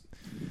actor and just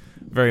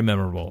very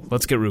memorable.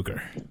 Let's get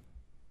Rooker.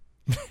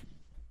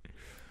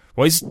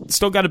 Well, he's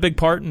still got a big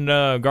part in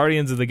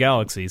Guardians of the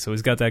Galaxy, so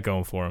he's got that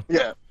going for him.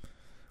 Yeah.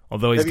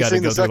 Although he's Have you got to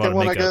seen go the through a lot second of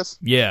one, I makeup. guess?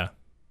 Yeah.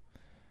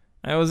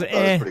 I was was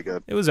pretty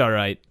good. It was all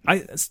right.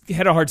 I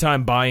had a hard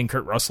time buying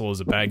Kurt Russell as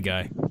a bad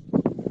guy. It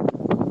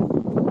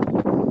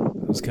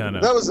was kind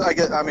of That was, I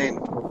guess, I mean,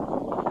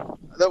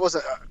 that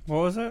wasn't What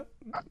was that?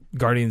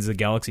 Guardians of the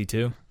Galaxy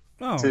 2.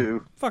 Oh,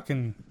 Two.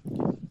 fucking!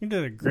 You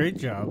did a great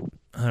job.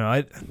 I don't know.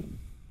 I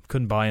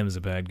couldn't buy him as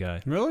a bad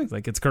guy. Really?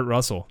 Like, it's Kurt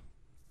Russell.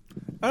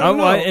 I don't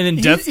know. And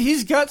in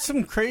He's got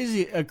some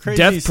crazy Death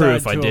side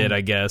Proof, I to did, him. I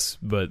guess,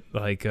 but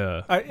like,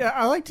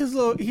 I liked he's a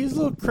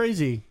little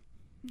crazy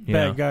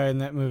yeah. bad guy in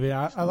that movie.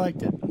 I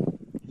liked it.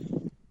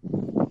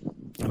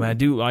 I mean, I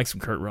do like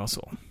some Kurt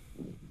Russell.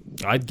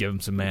 I'd give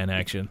him some man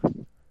action.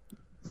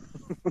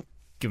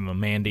 Give him a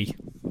Mandy.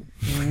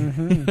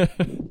 Mm-hmm.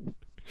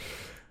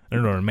 I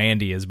don't know what a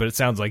Mandy is, but it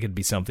sounds like it'd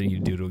be something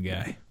you'd do to a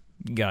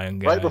guy on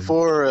guy.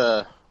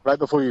 right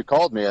before you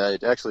called me. I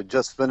actually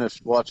just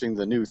finished watching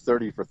the new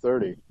 30 for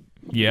 30,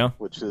 Yeah.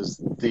 which is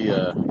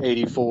the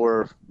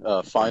 84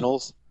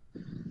 finals.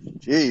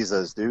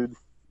 Jesus, dude.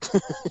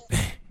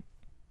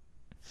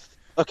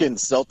 Fucking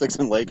Celtics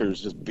and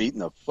Lakers just beating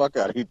the fuck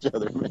out of each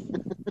other,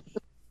 man.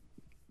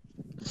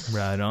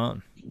 Right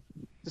on.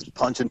 Just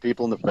punching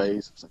people in the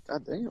face. It's like,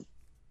 God damn.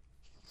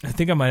 I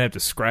think I might have to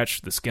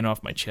scratch the skin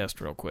off my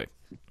chest real quick,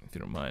 if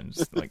you don't mind.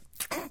 Just like,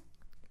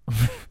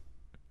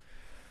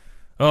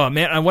 oh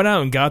man, I went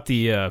out and got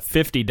the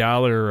 $50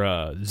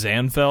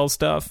 Zanfel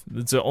stuff.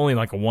 It's only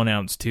like a 1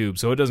 ounce tube,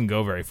 so it doesn't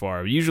go very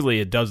far. Usually,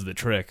 it does the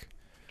trick.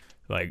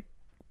 Like,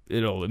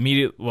 it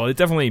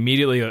definitely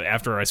immediately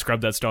after I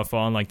scrub that stuff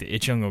on, like the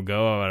itching will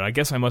go. And I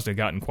guess I must have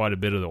gotten quite a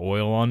bit of the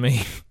oil on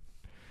me,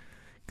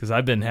 because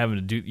I've been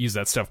having to use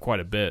that stuff quite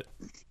a bit,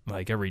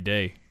 like every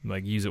day,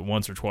 like use it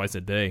once or twice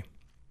a day.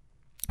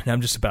 And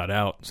I'm just about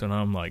out, so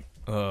now I'm like,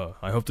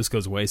 I hope this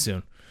goes away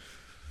soon.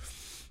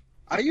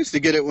 I used to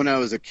get it when I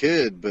was a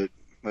kid, but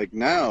like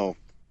now,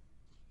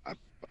 I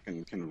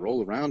fucking can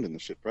roll around in the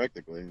shit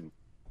practically.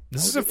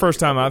 This is the first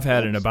time I've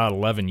had it in about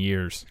 11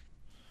 years.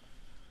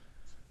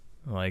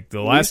 Like,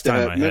 the last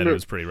time I had it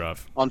was pretty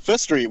rough. On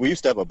Fifth Street, we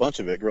used to have a bunch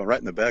of it growing right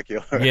in the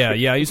backyard. Yeah,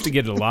 I used to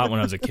get it a lot when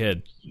I was a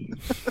kid.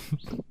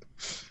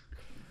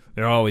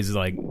 They're always,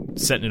 like,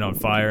 setting it on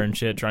fire and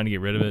shit, trying to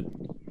get rid of it.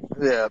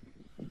 Yeah,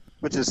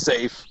 which is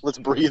safe. Let's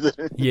breathe it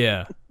in.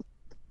 Yeah.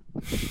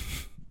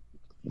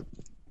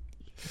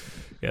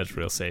 Yeah, it's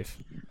real safe.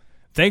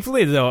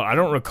 Thankfully, though, I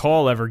don't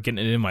recall ever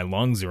getting it in my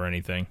lungs or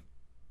anything.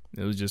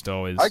 It was just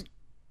always...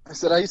 I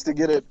said I used to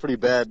get it pretty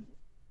bad.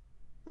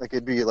 Like,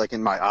 it'd be, like,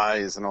 in my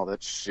eyes and all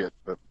that shit.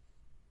 But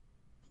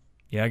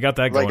yeah, I got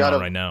that going on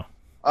right now.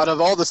 Out of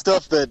all the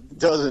stuff that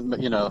doesn't,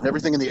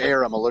 everything in the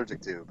air I'm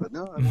allergic to. But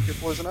no, I don't get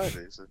poison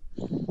ivy. So.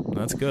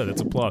 That's good.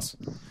 It's a plus.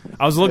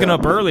 I was looking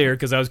up earlier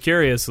because I was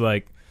curious,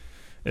 like,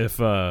 if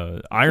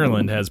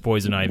Ireland has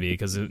poison ivy,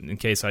 because in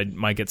case I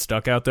might get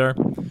stuck out there.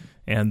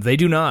 And they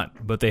do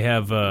not, but they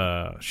have,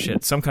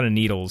 some kind of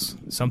needles.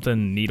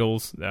 Something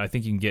needles that I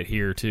think you can get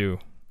here, too.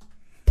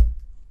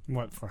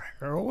 What, for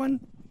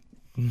heroin?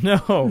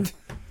 No.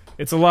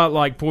 It's a lot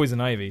like Poison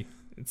Ivy.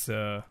 It's,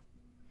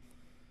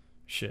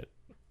 shit.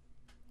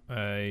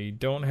 I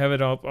don't have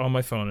it up on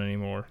my phone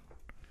anymore.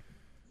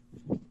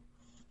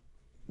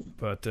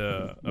 But,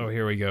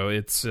 here we go.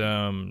 It's,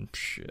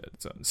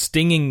 It's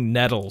Stinging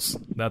Nettles.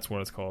 That's what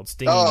it's called.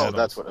 Stinging Nettles.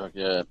 That's what.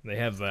 Yeah. They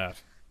have that.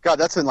 God,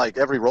 that's in like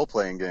every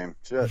role-playing game.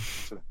 Shit.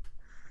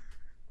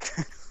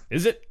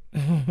 Is it?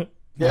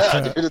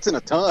 Yeah, dude, it's in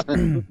a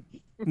ton.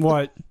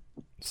 What?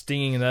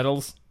 Stinging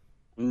Nettles?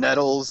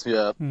 Nettles,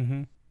 yeah.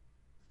 Mm-hmm.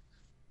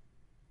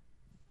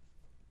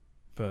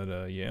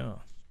 But, yeah.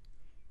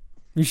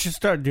 You should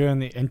start doing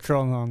the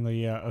intro on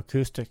the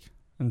acoustic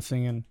and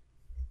singing.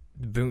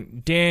 I'll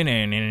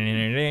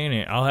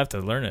have to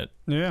learn it.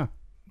 Yeah.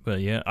 But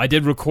yeah, I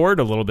did record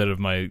a little bit of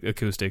my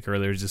acoustic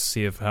earlier just to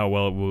see how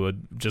well it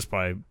would, just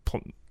by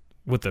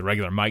with the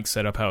regular mic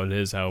setup, how it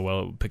is, how well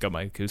it would pick up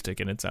my acoustic,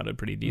 and it sounded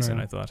pretty decent,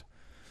 Right. I thought.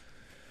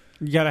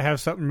 You got to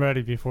have something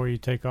ready before you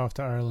take off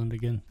to Ireland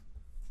again.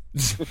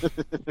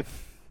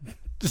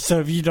 So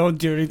if you don't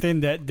do anything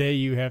that day,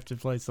 you have to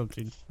play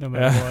something, no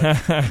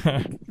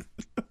matter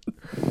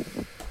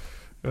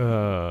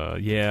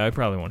what. Yeah, I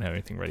probably won't have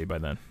anything ready by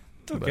then.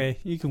 Okay,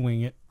 you can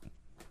wing it.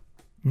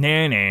 On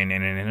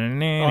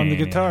On the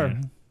guitar.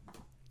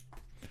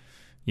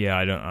 Yeah,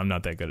 I'm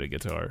not that good at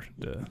guitar.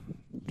 Do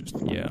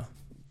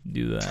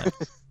that.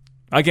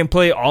 I can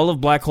play all of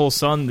Black Hole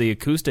Sun, the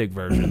acoustic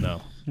version,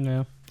 though.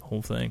 Yeah. The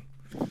whole thing.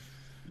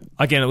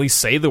 I can at least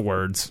say the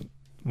words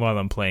while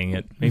I'm playing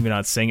it. Maybe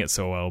not sing it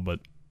so well, but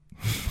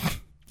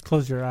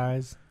Close your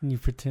eyes and you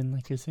pretend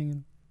like you're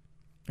singing.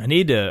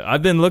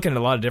 I've been looking at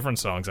a lot of different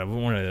songs. I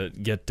want to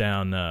get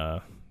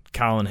down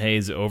Colin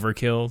Hayes'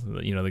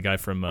 Overkill, you know, the guy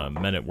from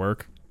Men at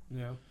Work.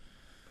 Yeah.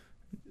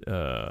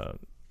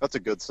 That's a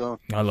good song.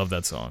 I love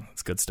that song.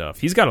 It's good stuff.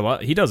 He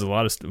does a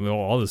lot of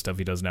all the stuff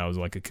he does now is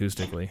like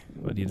acoustically,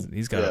 but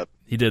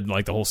he did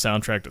like the whole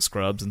soundtrack to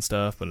Scrubs and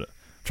stuff, but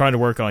trying to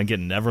work on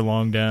getting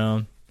Everlong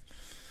down,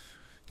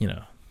 you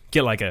know,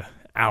 get like a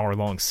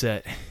hour-long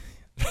set.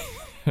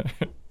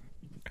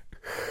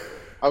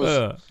 I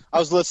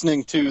was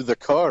listening to The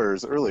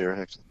Cars earlier,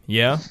 actually.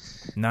 Yeah?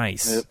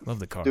 Nice. Yep. Love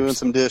the Cars. Doing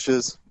some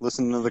dishes,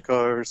 listening to The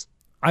Cars.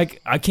 I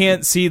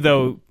can't see,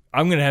 though.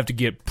 I'm going to have to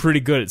get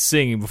pretty good at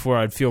singing before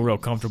I'd feel real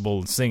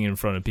comfortable singing in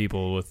front of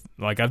people. With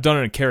like, I've done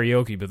it in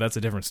karaoke, but that's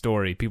a different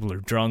story. People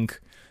are drunk.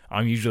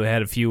 I'm usually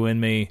had a few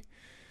in me.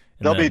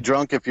 They'll be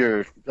drunk if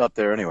you're up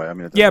there anyway. I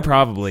mean, yeah,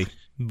 probably.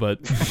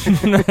 But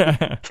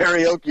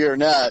karaoke or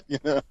not, you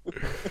know.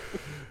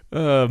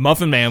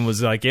 Muffin Man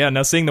was like, yeah,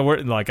 now sing the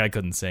word. Like, I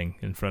couldn't sing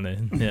in front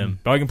of him.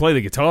 But I can play the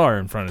guitar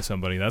in front of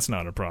somebody. That's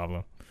not a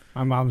problem.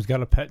 My mom's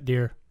got a pet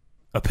deer.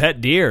 A pet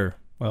deer?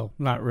 Well,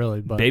 not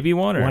really, but baby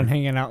one? Or? One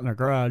hanging out in the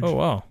garage. Oh,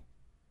 wow.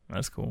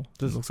 That's cool.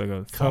 This looks like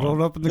a cuddled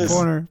fawn. up in the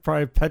corner,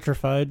 probably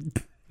petrified.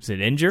 Is it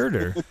injured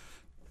or?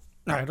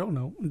 I don't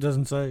know. It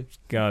doesn't say.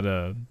 Got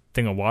a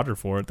thing of water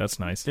for it. That's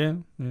nice. Yeah.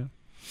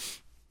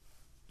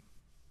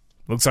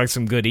 Looks like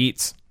some good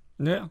eats.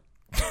 Yeah.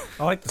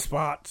 I like the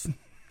spots.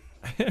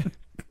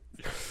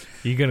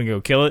 You gonna go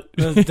kill it?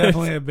 That's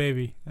definitely a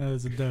baby. That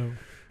is a doe.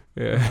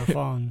 Yeah. A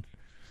fawn.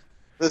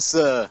 This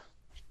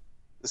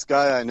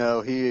guy I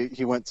know,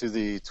 he went to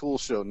the Tool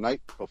show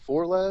night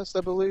before last,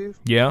 I believe.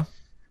 Yeah.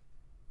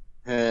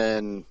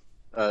 And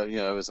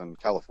it was in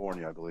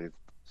California, I believe.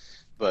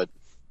 But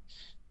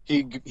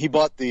he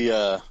bought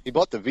the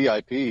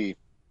VIP.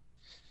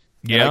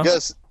 Yeah. And I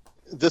guess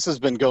this has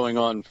been going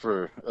on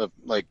for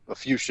like a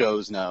few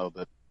shows now,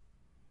 but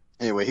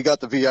anyway, he got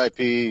the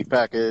VIP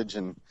package,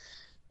 and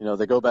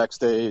they go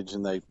backstage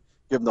and they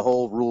give him the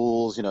whole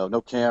rules,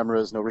 no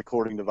cameras, no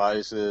recording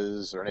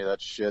devices or any of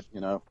that shit,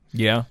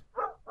 Yeah.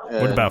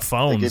 And what about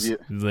phones? Do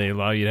they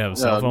allow you to have a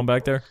cell phone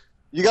back there?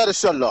 You got to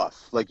shut it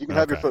off. Like, you can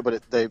have your Okay. phone,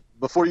 but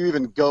before you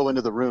even go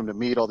into the room to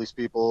meet all these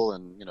people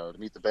and to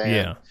meet the band,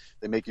 Yeah.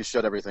 they make you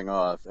shut everything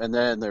off. And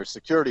then there's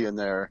security in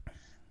there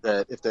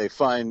that if they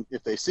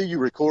see you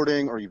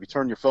recording or you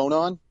turn your phone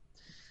on,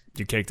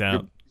 You're kicked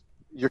out.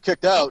 you're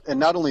kicked out. And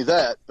not only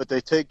that, but they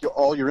take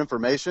all your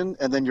information,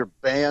 and then you're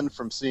banned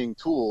from seeing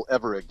Tool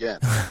ever again.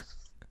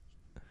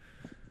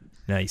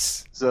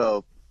 Nice.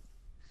 So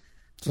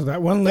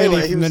that one lady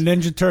Anyway, he from was- the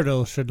Ninja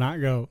Turtles should not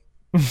go.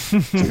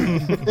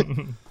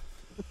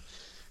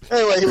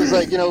 anyway, he was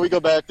like, we go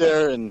back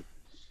there and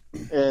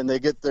they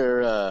get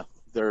their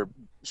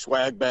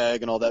swag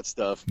bag and all that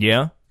stuff.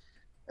 Yeah.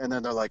 And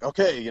then they're like,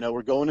 okay,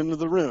 we're going into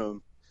the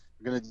room.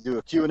 We're going to do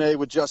a Q&A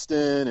with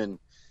Justin, and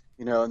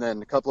and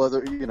then a couple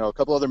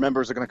other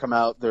members are going to come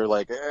out. They're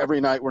like,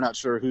 every night we're not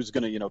sure who's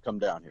going to come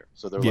down here.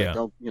 So they're Yeah. like,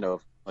 don't,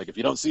 like if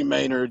you don't see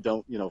Maynard,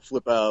 don't,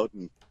 flip out.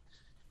 And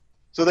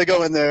so they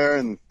go in there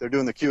and they're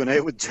doing the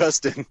Q&A with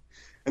Justin,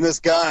 and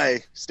this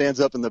guy stands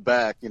up in the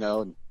back,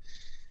 and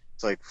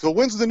it's like, so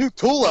when's the new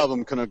Tool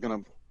album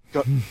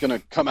gonna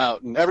come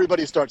out? And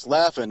everybody starts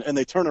laughing, and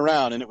they turn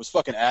around, and it was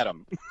fucking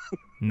Adam.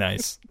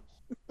 Nice.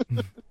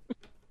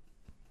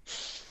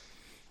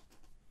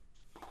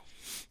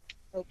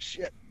 Oh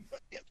shit!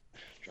 Yep.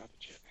 Drop it,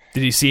 shit.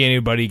 Did you see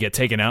anybody get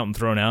taken out and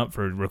thrown out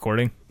for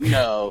recording?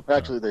 No,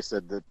 actually, they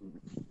said that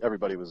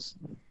everybody was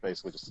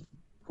basically just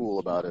cool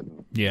about it.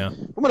 Yeah.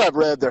 From what I've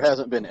read, there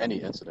hasn't been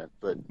any incident,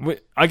 but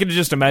I could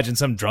just imagine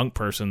some drunk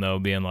person, though,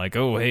 being like,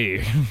 oh,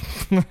 hey.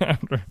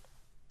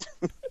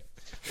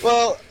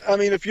 well, I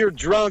mean, if you're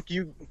drunk,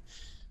 you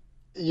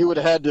would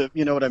have had to,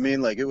 you know what I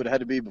mean? Like, it would have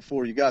had to be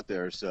before you got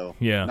there, so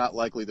yeah. Not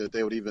likely that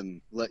they would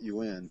even let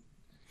you in.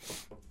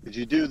 Because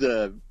you do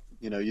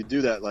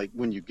that, like,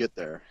 when you get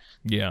there.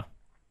 Yeah.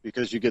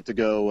 Because you get to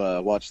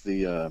go watch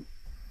the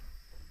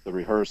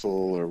rehearsal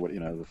or what,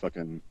 the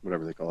fucking,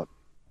 whatever they call it.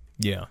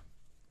 Yeah.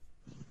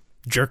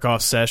 Jerk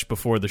off sesh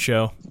before the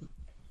show.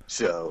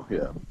 Show,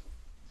 yeah.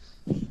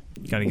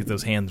 Gotta get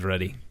those hands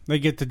ready. They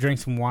get to drink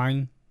some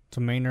wine,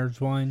 some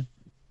Maynard's wine.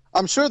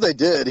 I'm sure they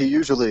did. He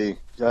usually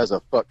has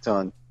a fuck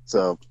ton.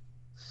 So,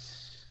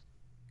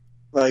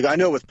 like, I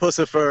know with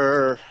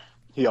Pussifer,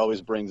 he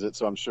always brings it,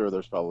 so I'm sure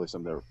there's probably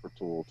some there for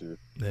Tool, too.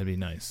 That'd be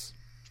nice.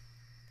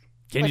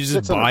 Can Like you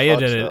just buy it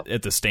 $600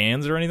 at the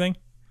stands or anything?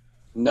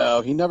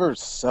 No, he never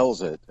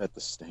sells it at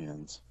the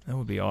stands. That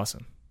would be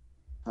awesome.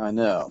 I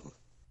know.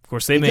 Of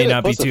course, they He may did at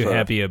not be too Pussifer.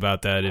 happy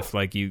about that if,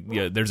 like,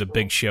 there's a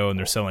big show and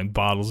they're selling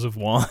bottles of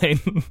wine.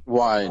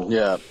 Wine,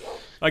 yeah.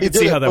 I He could did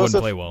see at how that wouldn't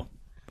Pussif- play well.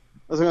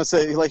 I was going to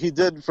say, like, he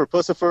did for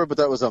Pussifer, but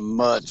that was a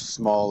much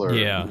smaller,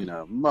 Yeah.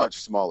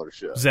 much smaller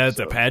show. Was that at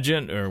the So,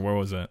 pageant, or where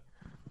was that?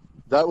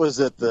 That was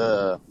at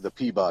the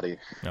Peabody.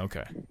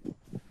 Okay.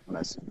 When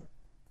I see.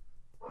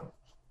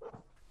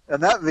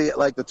 And that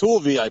the Tool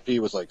VIP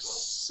was like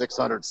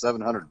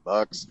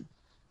 $600-$700.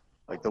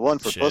 Like the one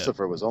for Shit.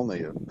 Pussifer was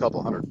only a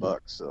couple $100.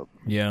 So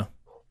Yeah.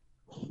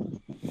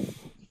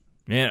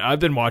 Man, I've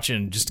been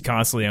watching just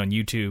constantly on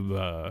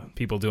YouTube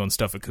people doing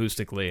stuff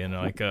acoustically, and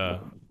like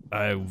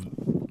I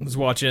was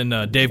watching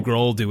Dave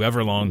Grohl do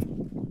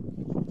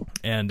Everlong,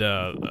 and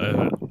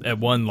at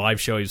one live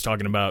show he was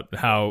talking about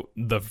how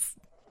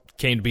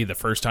came to be the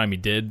first time he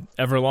did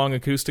Everlong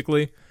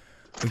acoustically,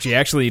 which he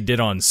actually did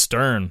on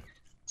Stern.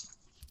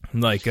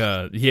 Like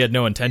he had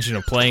no intention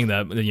of playing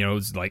that. It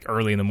was like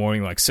early in the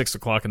morning, like 6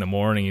 o'clock in the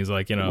morning. He's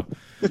like,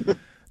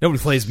 nobody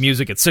plays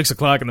music at 6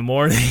 o'clock in the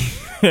morning.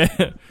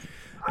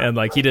 And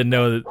like he didn't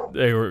know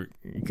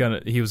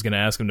that he was gonna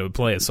ask him to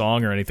play a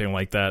song or anything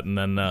like that. And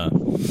then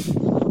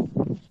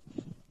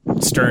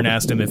Stern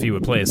asked him if he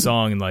would play a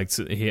song, and like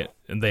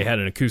and they had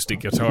an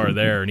acoustic guitar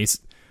there, and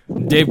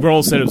Dave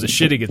Grohl said it was a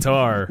shitty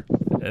guitar,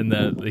 and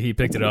that he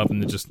picked it up,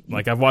 and it just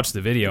like I've watched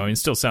the video, I mean, it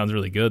still sounds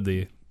really good,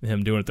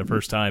 him doing it the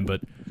first time,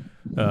 but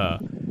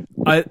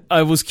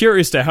I was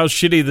curious to how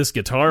shitty this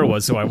guitar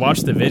was, so I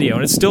watched the video,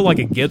 and it's still like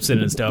a Gibson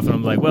and stuff, and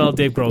I'm like, well,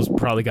 Dave Grohl's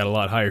probably got a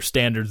lot higher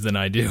standards than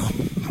I do.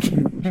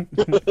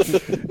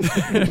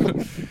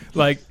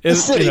 Like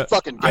City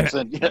fucking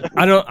Gibson.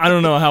 I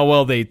don't know how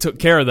well they took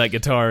care of that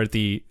guitar at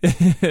the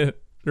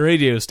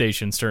radio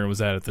station Stern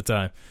was at the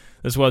time.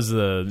 This was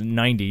the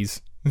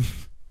 90s.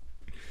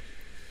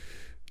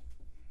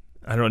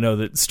 I don't know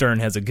that Stern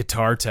has a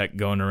guitar tech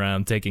going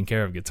around taking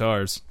care of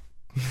guitars.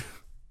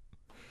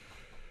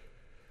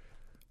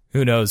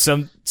 Who knows?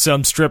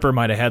 Some stripper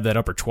might have had that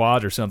upper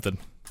twat or something.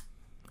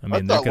 I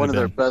mean, I thought one of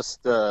their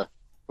best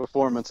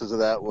performances of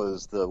that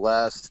was the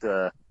last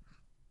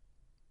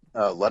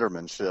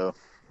Letterman show.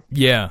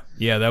 Yeah,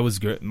 that was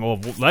good. Well,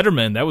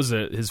 Letterman, that was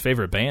his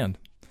favorite band.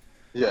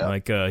 Yeah.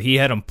 Like he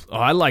had them.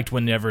 I liked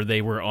whenever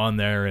they were on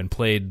there and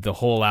played the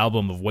whole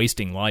album of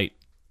Wasting Light.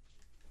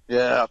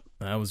 Yeah.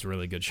 That was a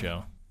really good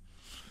show.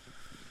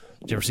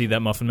 Did you ever see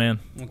that, Muffin Man?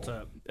 What's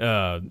up?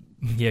 Yeah.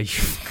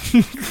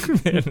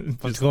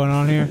 What's going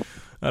on here?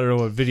 I don't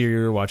know what video you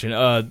were watching.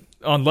 On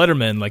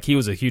Letterman, like he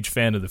was a huge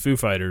fan of the Foo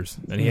Fighters,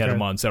 and he had Okay.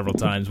 them on several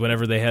times.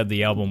 Whenever they had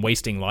the album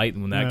Wasting Light,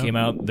 and when that Yeah. came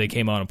out, they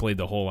came on and played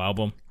the whole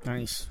album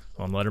Nice.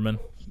 on Letterman.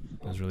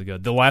 It was really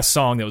good. The last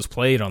song that was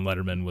played on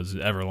Letterman was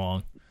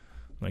Everlong.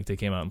 Like they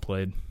came out and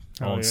played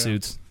all in yeah.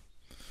 suits.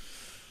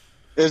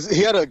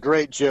 He had a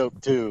great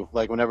joke too.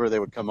 Like whenever they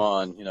would come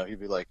on, he'd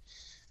be like,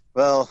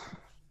 "Well,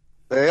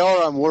 they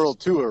are on world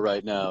tour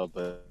right now,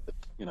 but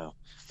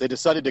they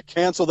decided to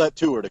cancel that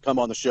tour to come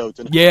on the show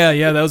tonight."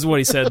 Yeah, that was what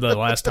he said the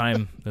last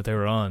time that they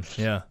were on.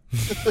 Yeah.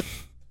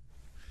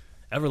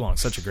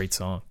 Everlong's such a great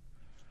song.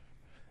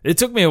 It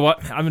took me a while.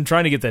 I've been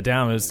trying to get that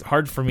down. It was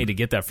hard for me to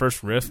get that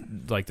first riff,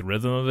 like the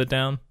rhythm of it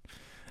down.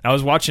 I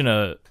was watching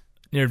an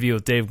interview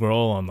with Dave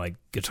Grohl on like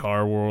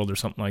Guitar World or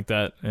something like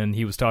that, and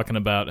he was talking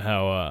about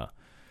how,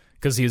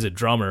 because he was a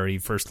drummer, he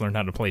first learned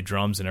how to play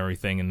drums and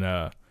everything, and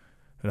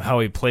how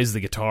he plays the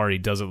guitar, he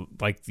does it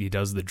like he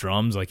does the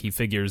drums. Like he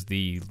figures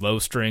the low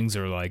strings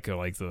are like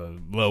the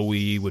low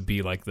E would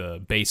be like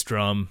the bass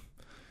drum,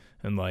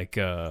 and like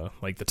the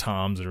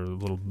toms are a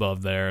little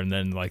above there, and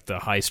then like the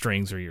high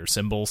strings are your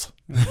cymbals.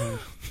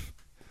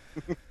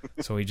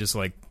 So he just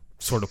like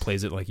sort of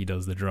plays it like he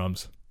does the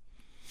drums.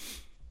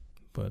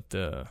 But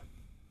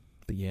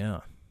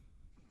yeah.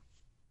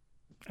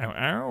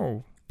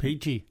 Ow.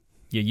 Peachy.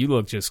 Yeah, you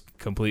look just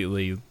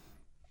completely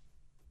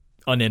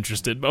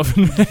uninterested,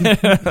 Muffin.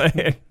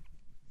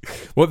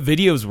 What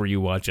videos were you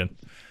watching?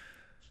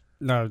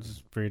 No,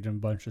 just reading a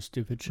bunch of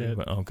stupid shit.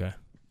 Okay.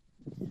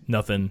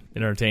 Nothing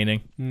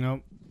entertaining.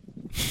 Nope.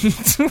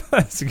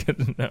 That's good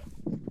to know.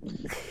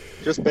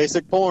 Just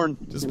basic porn.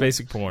 Just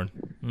basic porn.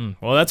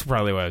 Well, that's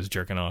probably why I was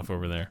jerking off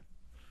over there.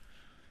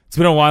 It's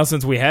been a while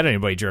since we had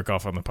anybody jerk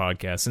off on the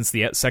podcast. Since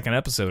the second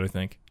episode, I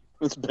think.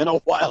 It's been a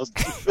while.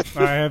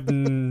 I have.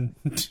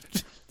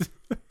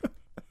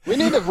 We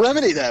need to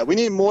remedy that. We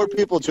need more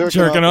people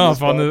jerking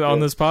off on podcast.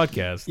 this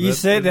podcast. You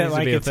say that needs to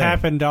like be a it's thing.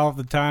 happened all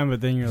the time, but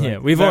then you're like, Yeah,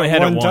 we've "That only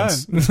had it one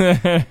once.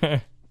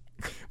 time."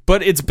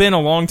 But it's been a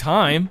long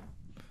time.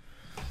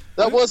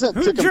 That wasn't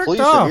Who to jerked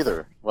completion off?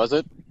 either, was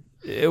it?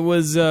 It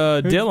was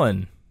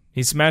Dylan.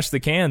 He smashed the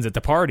cans at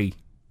the party.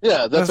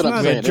 Yeah, that's That's what I'm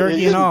not saying. a jerking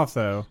didn't- off,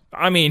 though.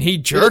 I mean, he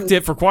jerked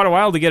it for quite a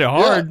while to get it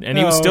hard, and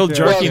he was Oh, still okay.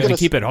 jerking Well, I was it to gonna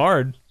keep it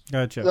hard.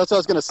 Gotcha. That's what I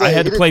was going to say. I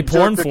had He to play didn't jerk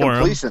porn to for him.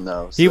 completion,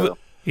 though. He So.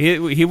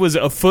 he was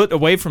a foot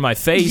away from my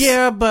face.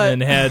 Yeah, but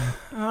and had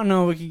I don't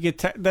know. We could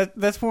get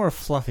that's more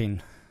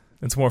fluffing.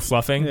 it's more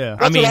fluffing. Yeah.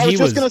 That's I mean, what I was he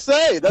just going to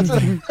say. That's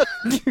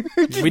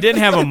what, We didn't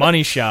have a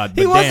money shot,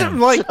 but He wasn't damn.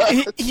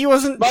 like he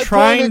wasn't My point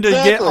trying to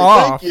get exactly.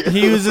 off. Thank you.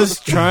 He was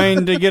just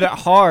trying to get it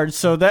hard.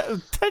 So that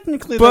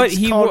technically, But that's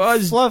he called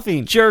was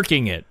fluffing.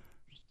 jerking it.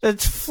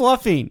 It's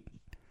fluffing.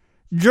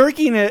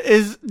 Jerking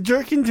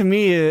to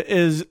me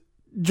is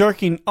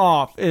jerking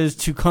off is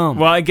to come.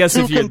 Well, I guess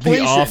To if you're the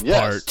completion, off yes.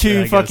 part, I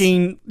to guess.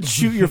 fucking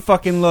shoot your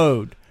fucking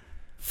load.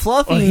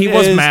 Fluffing Well, he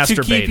was is to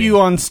masturbating. keep you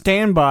on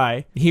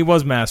standby. He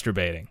was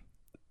masturbating.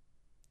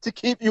 to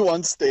keep you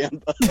on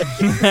standby.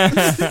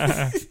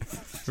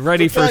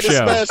 Ready for Trying to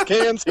show. smash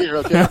cans here,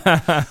 okay?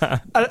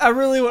 I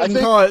really wouldn't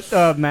think- call it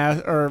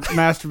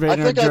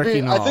masturbating or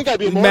jerking off. I think I'd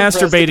be more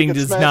impressed if he Masturbating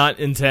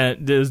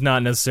could does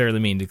not necessarily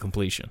mean to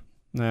completion.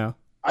 No.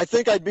 I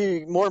think I'd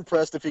be more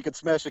impressed if he could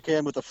smash a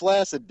can with a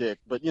flaccid dick,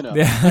 but you know.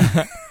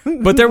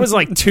 But there was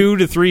like 2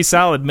 to 3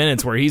 solid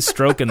minutes where he's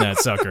stroking that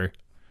sucker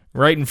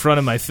right in front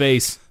of my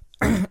face.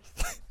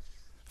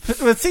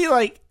 But see,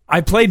 like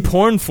I played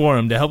porn for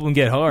him to help him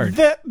get hard.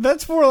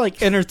 that's more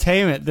like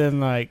entertainment than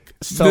like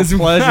self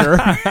pleasure.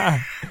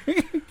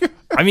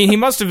 I mean, he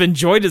must have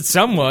enjoyed it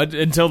somewhat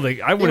until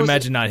I would was-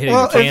 imagine not hitting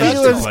Well, the if cans he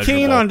is was pleasurable.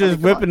 keen on just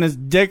whipping his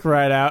dick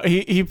right out,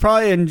 he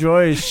probably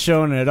enjoys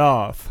showing it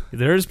off.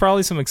 There's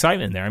probably some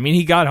excitement there. I mean,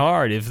 he got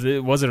hard. If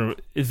it wasn't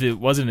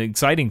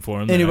exciting for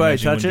him, then I Anybody imagine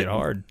he touch wouldn't it? get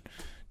hard.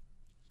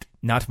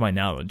 Not to my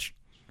knowledge.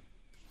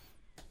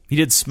 He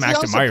did smack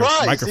I'm the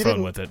surprised he microphone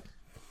didn't- with it.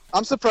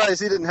 I'm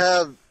surprised he didn't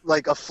have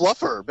like a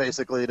fluffer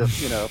basically to,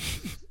 you know.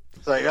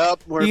 It's like, oh,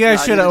 we're You guys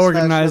not should have gonna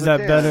smash organized other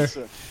that better. cans,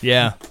 so-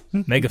 Yeah,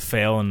 make a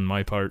fail on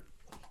my part.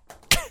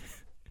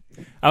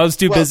 I was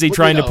too Well, busy you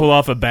trying to know. pull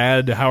off a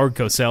bad Howard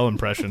Cosell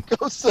impression.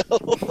 Go sell.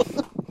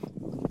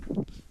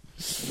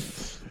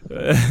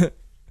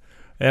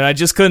 And I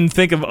just couldn't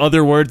think of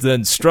other words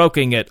than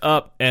stroking it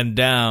up and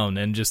down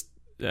and just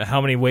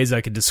how many ways I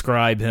could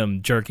describe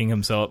him jerking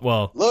himself.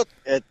 Well, Look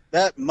at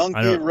that I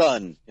monkey don't-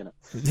 run. You know.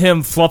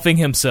 him fluffing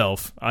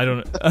himself. I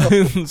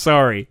don't.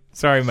 Sorry,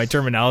 my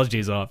terminology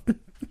is off.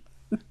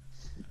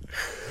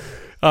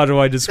 How do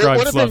I describe It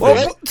would've been fluffing?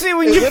 great. Well, see,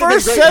 when It you would've been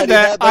first great said had he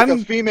that, had, like, I'm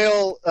a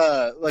female,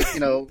 like, you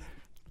know,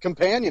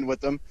 companion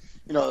with him.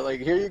 You know, like,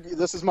 here,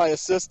 this is my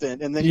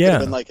assistant, and then you Yeah. could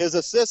have been like, his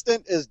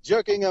assistant is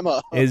jerking him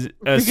up. His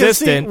because, see,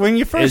 assistant when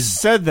you first is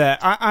said that,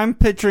 I'm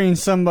picturing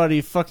somebody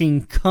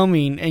fucking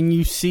coming, and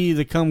you see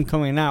the cum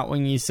coming out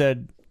when you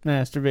said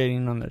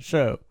masturbating on the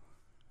show.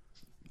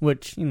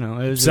 Which, you know,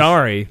 is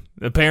sorry.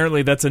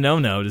 Apparently, that's a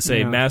no-no to say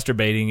Yeah.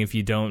 masturbating if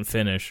you don't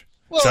finish.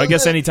 Well, So I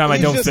guess anytime I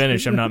he's don't just-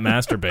 finish, I'm not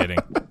masturbating.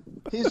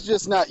 He's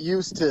just not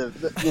used to,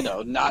 you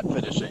know, not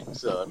finishing.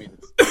 So I mean,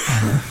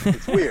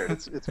 it's weird.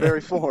 It's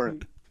very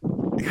foreign.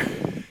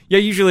 Yeah,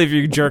 usually if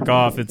you jerk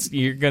off,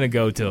 you're gonna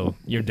go till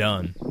you're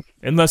done,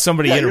 unless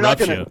somebody Yeah, you're not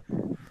interrupts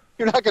gonna- you.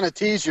 You're not going to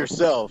tease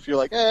yourself. You're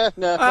like, no.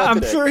 not I'm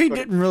today. sure he But-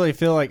 didn't really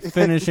feel like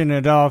finishing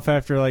it off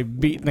after like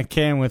beating the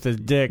can with his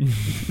dick.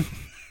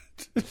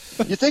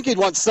 You think he'd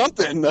want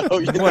something though?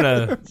 You You want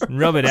to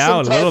rub it Some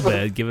out a little type of-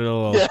 bit, give it a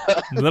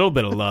little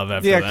bit of love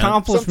after The that.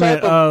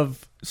 accomplishment Some type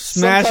of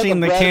smashing some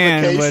the type of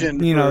can would,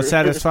 gratification you know, for-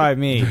 satisfy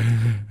me.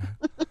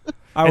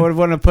 I would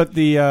want to put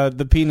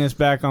the penis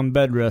back on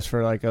bed rest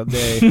for like a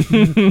day.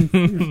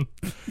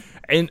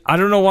 And I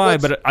don't know why,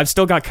 but I've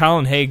still got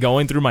Colin Hay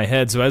going through my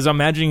head. So as I'm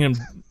imagining him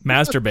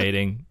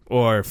masturbating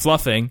or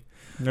fluffing,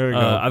 There we go.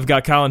 I've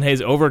got Colin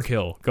Hay's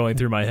Overkill going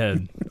through my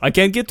head. I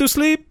can't get to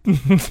sleep.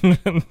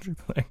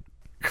 Like,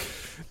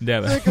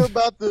 damn it. Think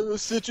about the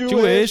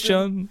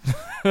situation.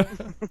 Situation.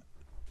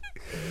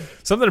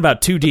 Something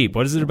about Too Deep.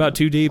 What is it about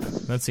Too Deep?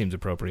 That seems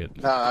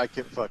appropriate. Nah, I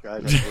can't. Fuck, I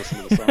haven't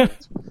listened to the song.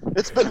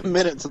 It's been a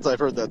minute since I've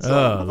heard that Oh,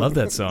 song. I love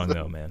that song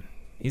though, man.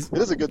 It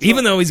is a good song.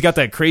 Even though he's got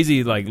that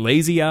crazy like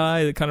lazy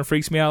eye that kind of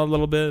freaks me out a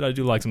little bit, I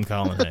do like some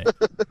Colin Hay.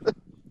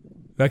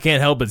 I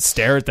can't help but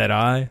stare at that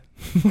eye.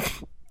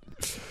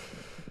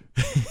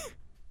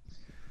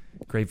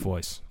 Great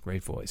voice.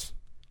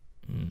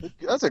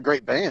 That's a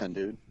great band,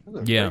 dude.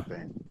 That's a Yeah.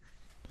 great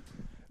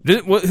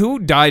band. Who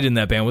died in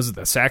that band? Was it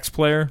the sax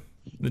player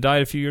that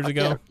died a few years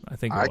ago? I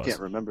think it was. I can't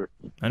remember.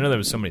 I know there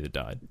was somebody that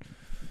died.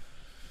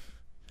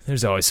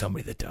 There's always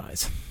somebody that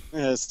dies.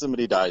 Yeah,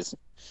 somebody dies.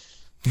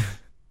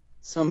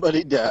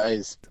 Somebody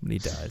dies. Somebody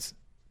dies.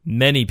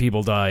 Many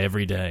people die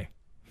every day.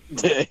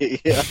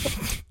 Yeah.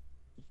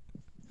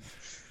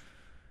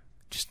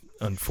 Just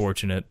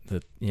unfortunate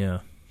that,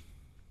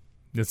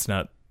 it's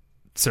not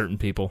certain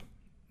people.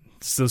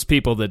 It's those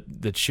people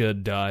that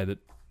should die that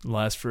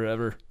last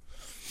forever.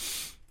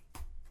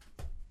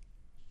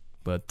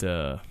 But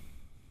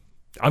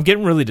I'm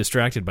getting really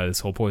distracted by this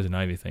whole poison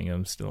ivy thing.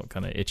 I'm still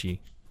kind of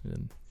itchy.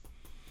 And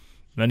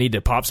I need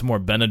to pop some more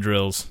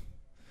Benadryls.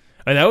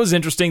 And that was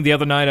interesting. The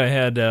other night I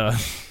had... the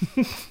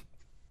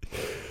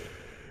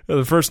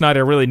first night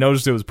I really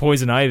noticed it was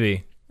poison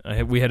ivy.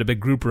 We had a big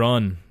group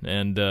run,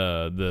 and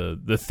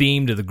the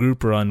theme to the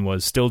group run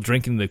was still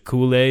drinking the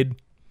Kool-Aid.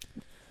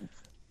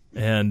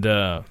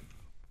 And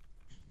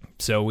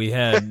so we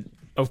had,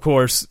 of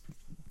course,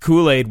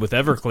 Kool-Aid with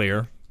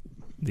Everclear.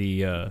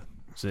 The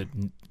is it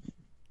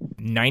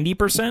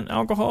 90%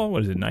 alcohol?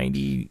 What is it?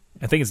 90?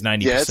 I think it's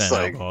 90% it's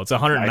like alcohol. It's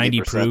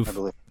 190 I proof,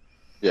 believe.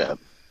 Yeah.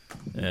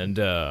 and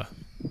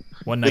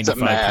It's 195 a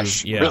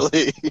mash, proof. Yeah,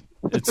 really.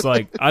 it's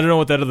like I don't know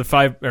what that other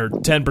 5 or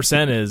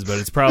 10% is, but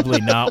it's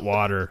probably not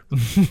water.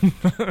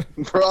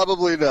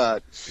 Probably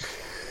not.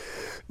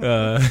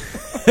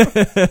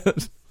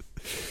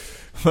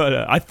 But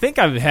I think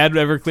I've had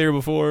Everclear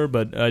before,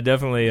 but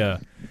definitely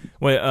John.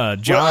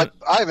 Well,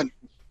 I haven't.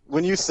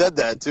 When you said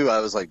that too, I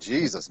was like,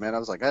 Jesus, man! I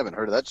was like, I haven't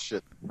heard of that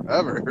shit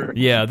ever.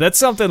 Yeah, that's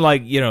something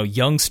like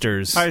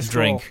youngsters High school.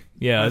 drink.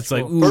 Yeah, High it's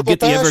like school. ooh, Purple get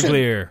the Passion.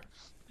 Everclear,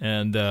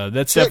 and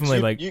that's Chicks,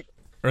 definitely like you,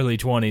 early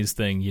 20s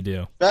thing you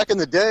do. back in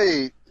the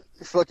day,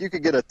 fuck, you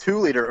could get a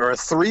 2-liter or a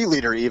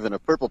 3-liter even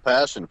of Purple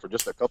Passion for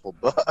just a couple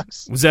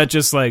bucks. Was that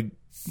just like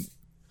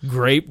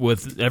grape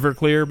with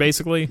Everclear,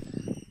 basically?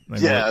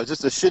 Like Yeah, what? it was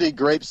just a shitty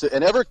grape,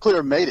 and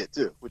Everclear made it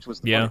too, which was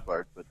the Yeah. funny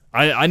part. But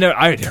I know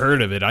I had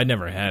heard of it. I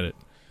never had it.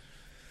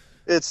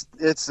 it's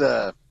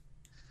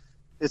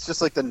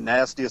just like the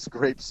nastiest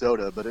grape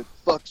soda, but it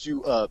fucks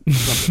you up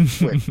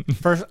quick.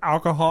 First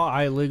alcohol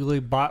I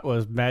legally bought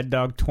was Mad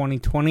Dog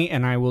 2020,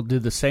 and I will do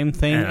the same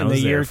thing Man, I in the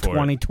was there year for it.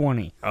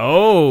 2020.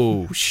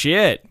 Oh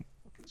shit!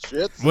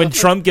 Shit. When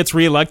Trump gets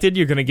reelected,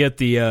 you're gonna get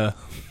the. I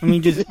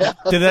mean, did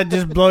that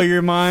just blow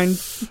your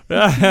mind?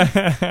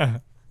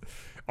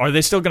 Are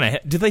they still gonna?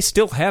 Do they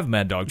still have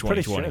Mad Dog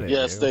Pretty 2020? sure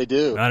Yes, they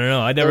do. I don't know.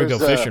 I never go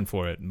There's, fishing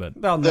for it, but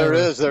They'll There never,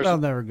 is, there's- they'll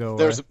never go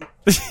away.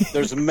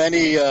 There's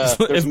many. There's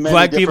if many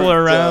black people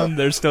are different, around,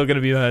 there's still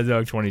gonna be Mad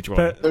Dog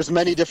 2020. But- there's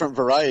many different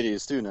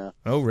varieties too now.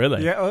 Oh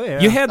really? Yeah, oh,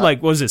 yeah. You had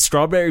like, what was it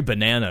strawberry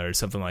banana or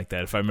something like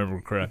that, if I remember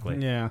correctly?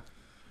 Yeah.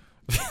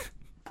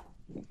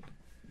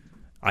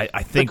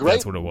 I think grape-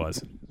 that's what it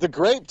was. The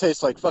grape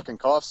tastes like fucking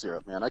cough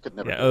syrup, man. I could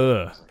never. Yeah, do it.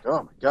 I ugh. was like,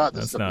 oh my god, this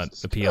That's stuff not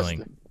is appealing.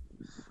 disgusting.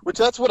 Which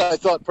that's what I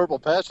thought Purple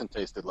Passion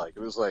tasted like. It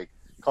was like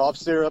cough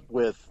syrup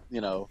with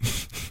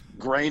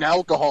grain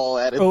alcohol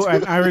added. Oh, to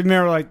and it. I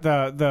remember like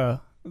the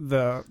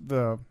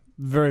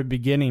very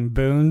beginning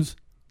Boone's.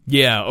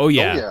 Yeah. Oh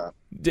yeah. Oh, yeah.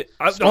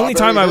 The only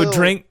time I would Hill.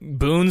 drink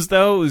Boone's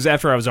though was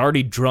after I was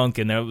already drunk,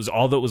 and that was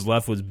all that was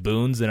left was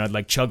Boone's, and I'd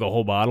like chug a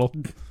whole bottle.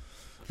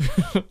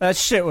 That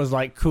shit was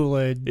like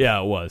Kool-Aid. Yeah,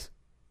 it was.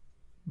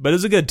 But it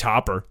was a good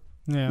topper.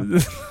 Yeah.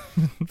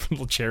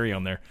 Little cherry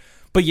on there.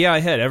 But yeah, I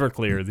had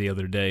Everclear the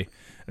other day.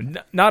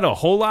 Not a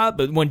whole lot,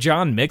 but when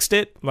John mixed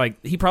it, like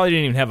he probably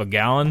didn't even have a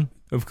gallon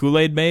of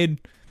Kool-Aid made,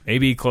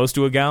 maybe close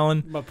to a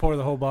gallon. But pour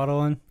the whole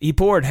bottle in. He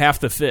poured half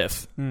the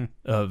fifth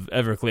of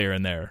Everclear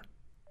in there.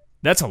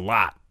 That's a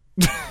lot.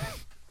 We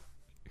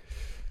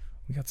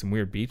got some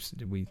weird beeps.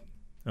 Did we?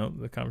 Oh,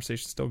 the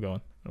conversation's still going. I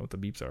don't know what the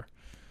beeps are.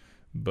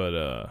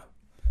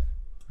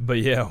 But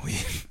yeah, we.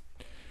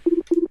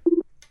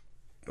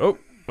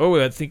 Oh,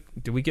 I think,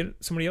 did we get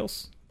somebody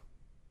else?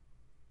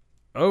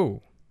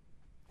 Oh,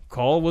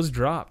 call was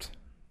dropped.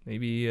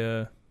 Maybe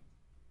I'll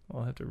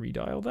have to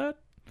redial that.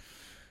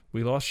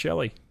 We lost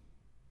Shelly.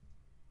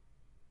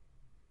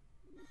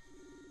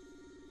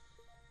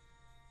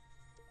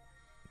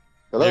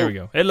 Hello? There we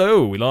go.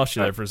 Hello, we lost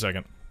you there for a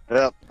second.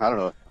 Yeah, I don't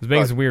know. It was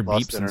making some weird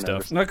Lost beeps and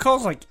internet stuff. That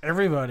calls like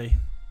everybody.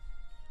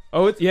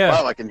 Oh, yeah.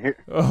 Wow, I can hear.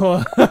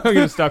 Oh, I'm going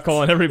to stop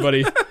calling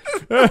everybody.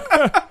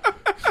 I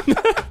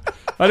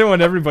didn't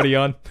want everybody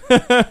on.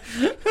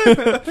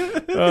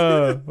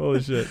 Oh,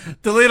 holy shit.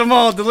 Delete them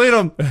all. Delete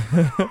them.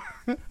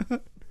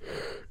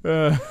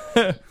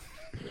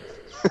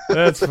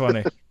 That's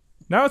funny.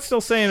 Now it's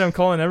still saying I'm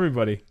calling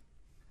everybody.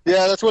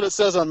 Yeah, that's what it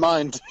says on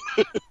mine.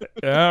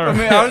 Yeah, all right. I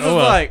mean, I was just well.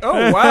 like,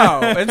 oh,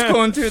 wow. It's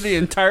going through the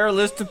entire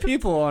list of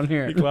people on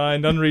here.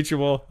 Declined,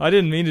 unreachable. I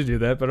didn't mean to do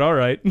that, but all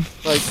right.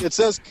 Like it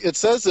says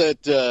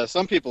that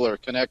some people are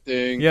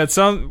connecting. Yeah,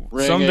 some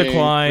Ringing,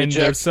 declined.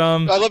 reject- There's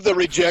some. I love the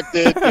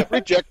rejected. Yeah,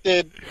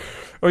 rejected.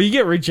 Oh, you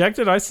get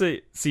rejected? I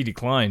see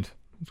declined.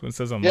 That's what it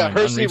says on Yeah, mine.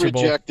 Hersey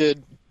Unreachable.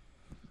 rejected.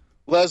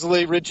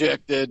 Leslie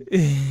rejected.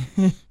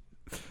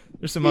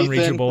 There's some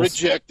Ethan unreachables.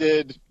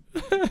 rejected.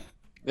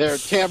 There,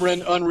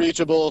 Cameron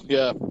unreachable.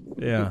 Yeah.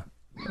 Yeah.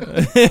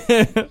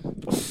 The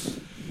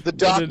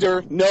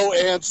doctor, no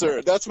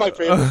answer. That's my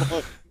favorite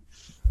one.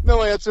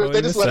 No answer. Oh, They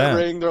you just missed let that.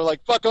 it ring. They're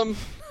like, fuck them.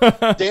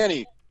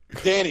 Danny,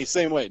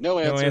 same way. No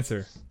answer. No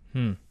answer.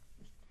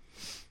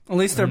 At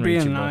least they're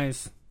being Unreachable.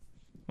 nice.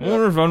 I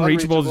wonder if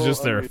unreachable is Unreachable,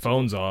 just their unreachable.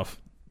 phones off.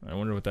 I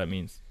wonder what that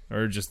means.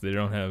 Or just they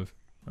don't have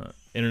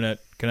internet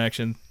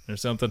connection or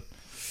something.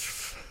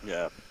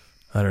 Yeah.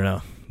 I don't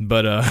know.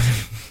 But,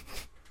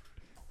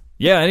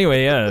 yeah,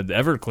 anyway, yeah,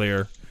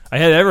 Everclear. I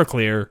had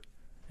Everclear,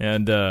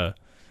 and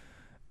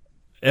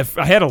if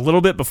I had a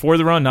little bit before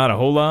the run, not a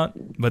whole lot,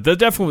 but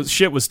the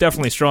shit was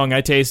definitely strong.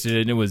 I tasted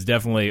it, and it was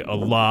definitely a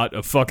lot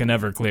of fucking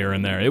Everclear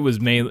in there. It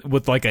was made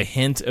with like a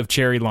hint of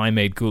cherry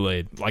limeade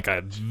Kool-Aid, like a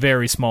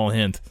very small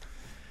hint.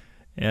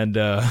 And,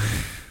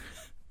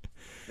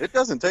 It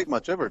doesn't take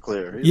much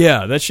Everclear. either.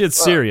 yeah, that shit's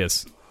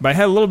serious. But I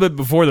had a little bit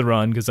before the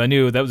run, because I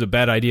knew that was a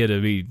bad idea to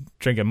be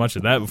drinking much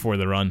of that before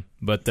the run.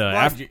 But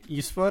after...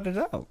 You split it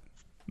out.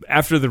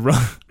 After the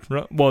run,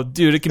 well,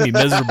 dude, it can be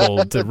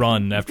miserable to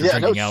run after Yeah,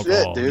 drinking no shit,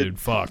 alcohol, dude.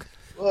 Fuck.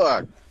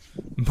 Fuck.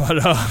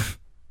 But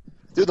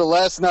Dude, the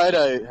last night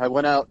I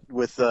went out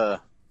with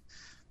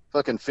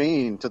fucking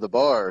Fiend to the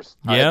bars.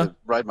 I Yeah? had to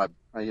ride my,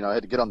 I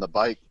had to get on the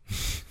bike.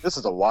 This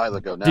is a while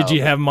ago now. did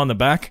you have him on the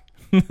back?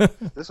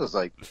 This was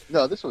like,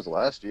 no, this was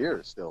last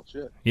year still.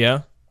 Shit.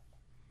 Yeah,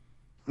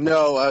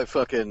 No, I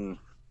fucking.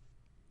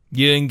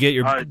 you didn't get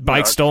your I-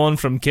 bike no. stolen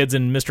from kids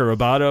in Mr.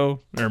 Roboto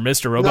or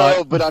Mr. Robot.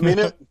 No, but I mean,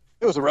 it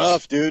was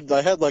rough, dude.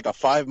 I had like a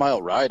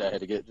 5-mile ride I had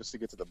to get just to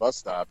get to the bus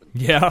stop. And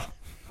Yeah,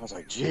 I was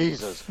like,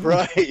 Jesus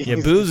Christ. yeah.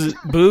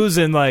 Booze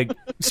and like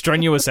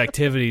strenuous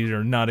activities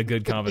are not a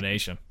good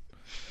combination.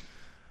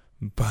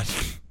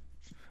 But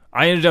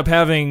I ended up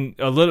having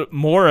a little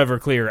more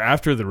Everclear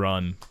after the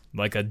run,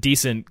 like a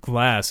decent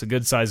glass, a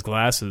good sized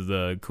glass of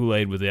the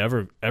Kool-Aid with the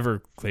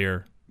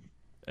Everclear,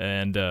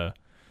 and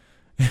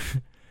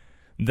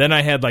then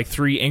I had like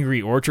 3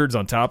 Angry Orchards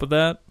on top of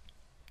that,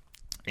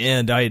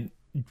 and I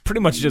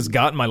pretty much just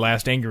gotten my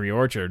last Angry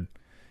Orchard,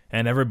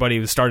 and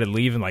everybody started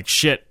leaving like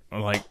shit.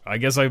 I'm like, I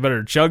guess I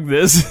better chug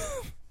this.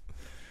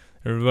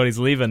 Everybody's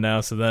leaving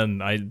now, so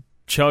then I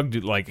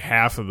chugged like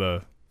half of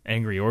the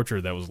Angry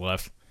Orchard that was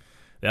left.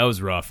 That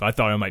was rough. I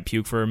thought I might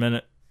puke for a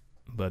minute,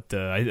 but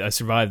I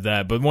survived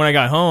that. But when I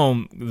got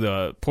home,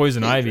 the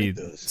poison ivy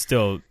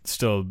still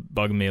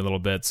bugging me a little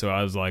bit. So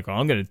I was like,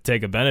 I'm going to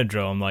take a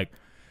Benadryl. I'm like,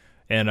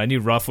 and I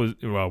knew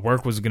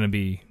work was going to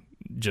be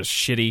just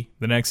shitty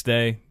the next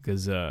day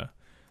because they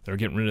were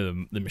getting rid of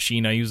the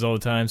machine I use all the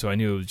time. So I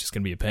knew it was just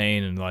going to be a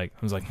pain. And like, I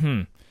was like,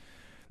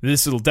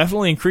 this will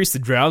definitely increase the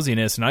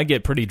drowsiness, and I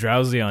get pretty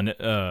drowsy on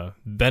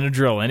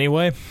Benadryl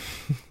anyway.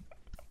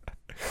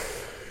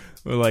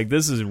 But like,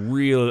 this is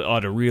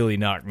ought to really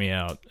knock me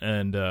out,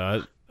 and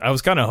I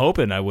was kind of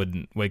hoping I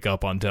wouldn't wake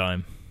up on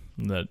time,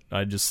 that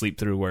I'd just sleep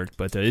through work,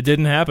 but it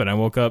didn't happen. I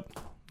woke up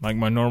like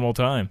my normal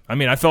time. I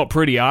mean, I felt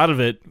pretty out of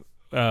it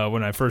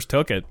when I first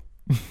took it.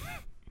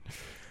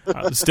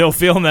 I was still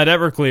feeling that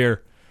Everclear,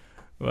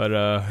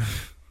 but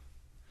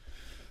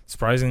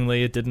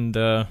surprisingly, it didn't.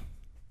 I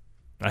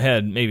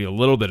had maybe a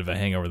little bit of a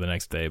hangover the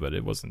next day, but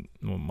it wasn't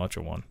much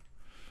of one.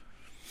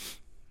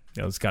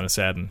 I was kind of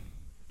sad and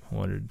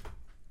wondered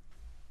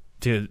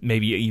to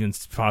maybe even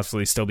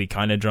possibly still be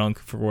kind of drunk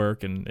for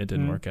work, and it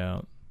didn't work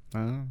out.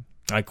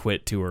 I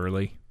quit too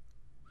early.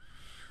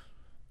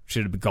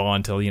 Should have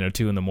gone till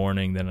 2 in the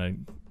morning.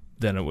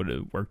 Then it would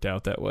have worked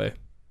out that way.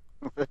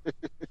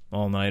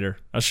 All nighter.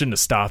 I shouldn't have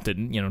stopped at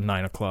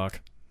 9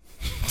 o'clock.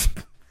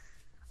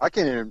 I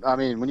can't even. I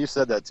mean, when you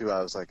said that too,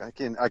 I was like, I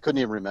couldn't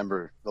even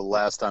remember the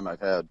last time I've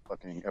had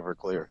fucking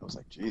Everclear. I was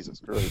like, Jesus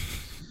Christ.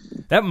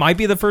 That might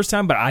be the first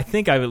time, but I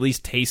think I've at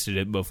least tasted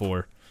it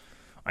before.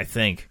 I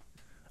think.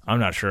 I'm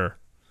not sure.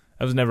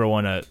 I was never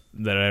one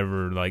that I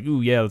ever like,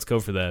 ooh, yeah, let's go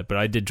for that. But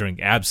I did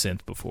drink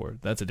absinthe before.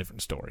 That's a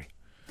different story.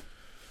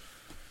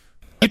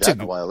 I haven't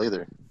in a while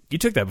either. You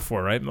took that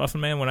before, right,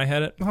 Muffin Man, when I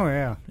had it? Oh,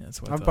 yeah. Yeah, that's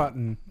what I I've thought. bought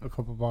in a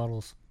couple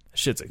bottles. That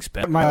shit's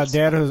expensive. My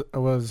dad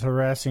was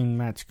harassing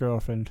Matt's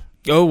girlfriend.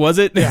 Oh, was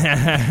it?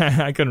 Yeah.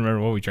 I couldn't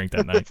remember what we drank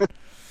that night.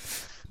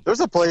 There's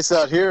a place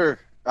out here.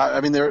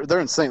 I mean, they're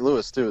in St.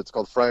 Louis too. It's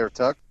called Friar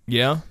Tuck.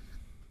 Yeah?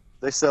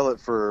 They sell it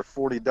for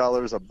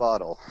 $40 a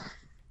bottle.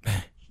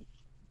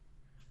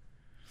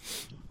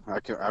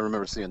 I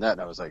remember seeing that,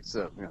 and I was like,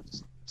 so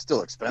it's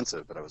still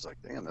expensive, but I was like,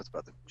 damn, that's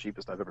about the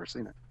cheapest I've ever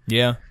seen it.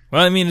 Yeah.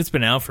 Well, I mean, it's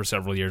been out for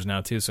several years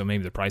now, too, so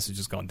maybe the price has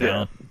just gone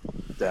down.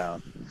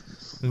 Down.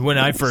 When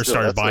I first Still,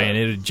 started that's buying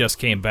it, it just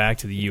came back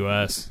to the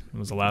U.S. It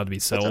was allowed to be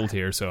sold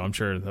here, so I'm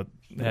sure that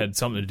had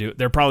something to do.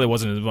 There probably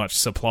wasn't as much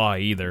supply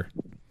either.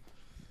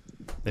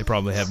 They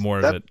probably had more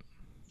of it.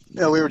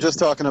 Yeah, we were just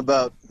talking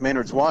about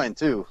Maynard's Wine,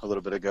 too, a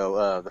little bit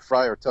ago. The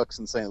Friar Tucks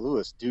in St.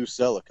 Louis do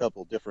sell a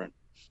couple different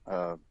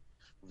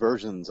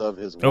versions of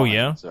his wine. Oh,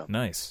 yeah? So,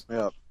 Nice.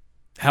 yeah.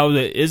 How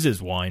is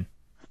his wine?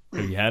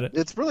 Have you had it?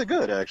 It's really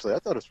good, actually. I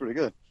thought it was pretty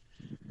good.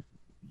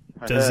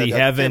 Does he I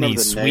have can't any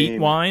remember the sweet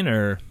name. wine,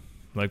 or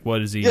like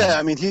what is he? Yeah,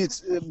 I mean,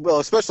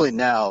 especially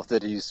now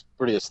that he's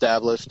pretty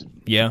established.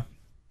 Yeah.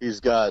 He's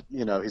got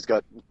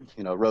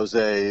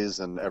rosés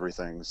and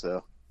everything,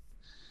 so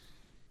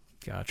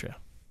Gotcha.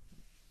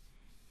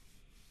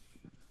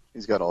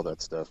 he's got all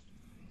that stuff.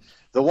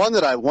 The one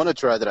that I want to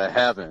try that I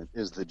haven't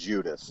is the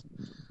Judas.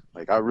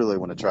 Like, I really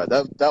want to try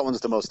that. That one's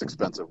the most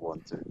expensive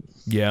one too.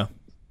 Yeah.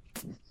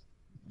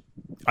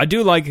 I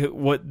do like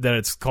that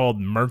it's called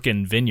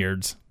Merkin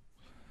Vineyards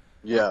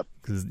Yeah.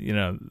 because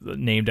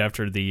named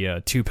after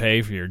the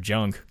toupee for your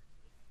junk.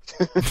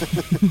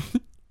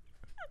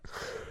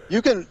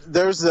 You can.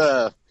 There's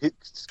he's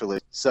actually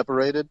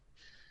separated.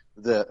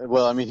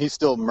 He's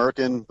still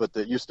Merkin, but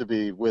that used to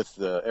be with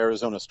the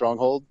Arizona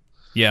Stronghold.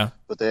 Yeah.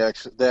 But they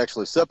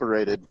actually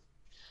separated.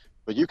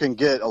 But you can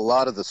get a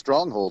lot of the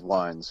Stronghold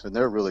wines, and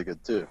they're really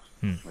good too.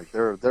 Like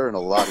they're in a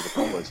lot of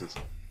different places.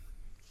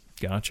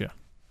 Gotcha.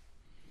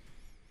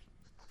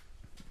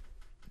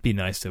 Be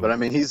nice to. But I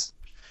mean, he's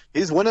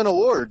winning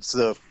awards,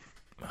 so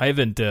I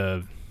haven't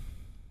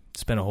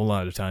spent a whole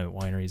lot of time at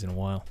wineries in a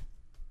while.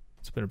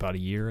 It's been about a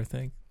year, I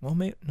think. Well,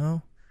 maybe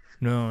no.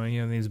 Yeah, I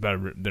think it's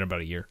been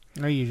about a year.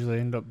 I usually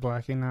end up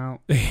blacking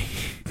out.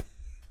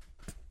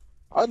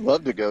 I'd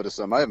love to go to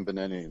some. I haven't been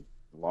any in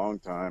a long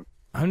time.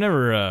 I've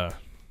never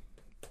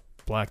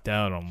blacked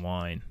out on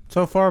wine.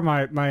 So far,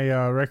 my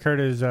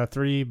record is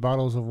 3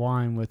 bottles of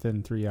wine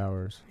within 3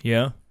 hours.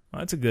 Yeah,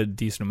 that's a good,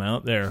 decent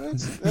amount there.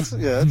 That's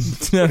pretty good.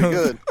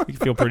 You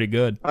feel pretty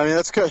good. I mean,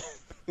 that's good.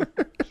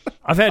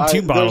 I've had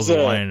 2 bottles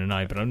of wine a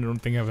night, but I don't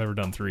think I've ever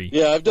done 3.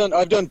 Yeah, I've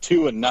done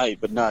 2 a night,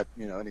 but not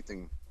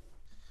anything.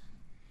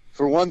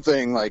 For one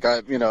thing, like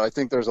I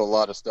think there's a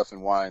lot of stuff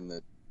in wine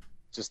that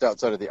just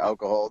outside of the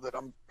alcohol that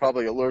I'm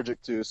probably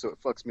allergic to, so it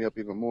fucks me up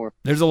even more.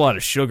 There's a lot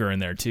of sugar in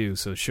there too,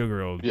 so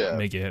sugar will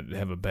make you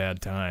have a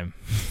bad time.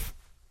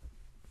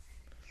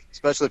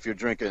 Especially if you're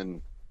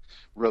drinking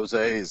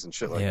rosés and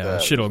shit like that. Yeah,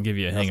 shit will give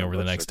you a hangover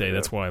the much next sugar day. there.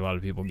 That's why a lot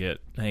of people get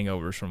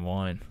hangovers from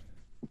wine.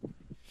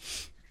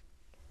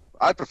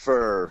 I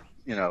prefer,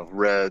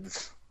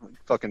 reds,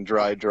 fucking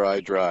dry,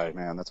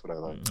 man. That's what I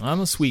like.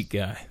 I'm a sweet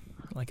guy.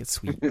 I like it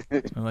sweet.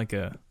 I like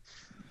a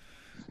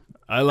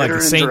Bitter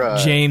and St.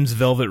 dry. James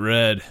Velvet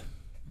Red.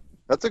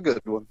 That's a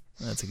good one.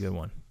 That's a good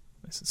one.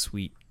 Nice and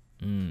sweet.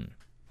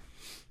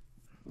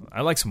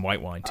 I like some white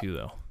wine too,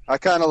 though. I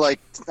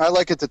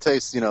like it to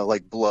taste,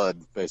 like blood,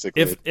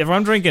 basically. If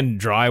I'm drinking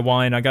dry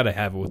wine, I gotta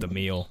have it with a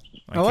meal.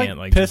 I can't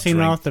like just pissing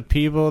drink. off the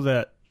people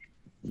that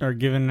are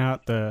giving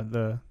out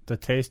the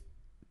taste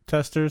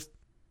testers.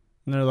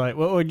 And they're like,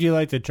 what would you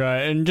like to try?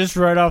 And just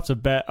right off the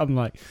bat, I'm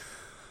like,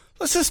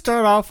 let's just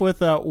start off with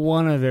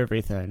one of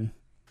everything.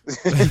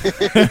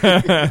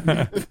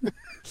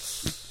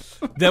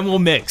 Then we'll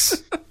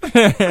mix.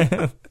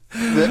 I've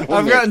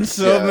gotten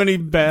so many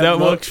bad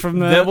looks from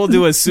that. Then we'll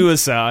do a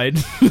suicide.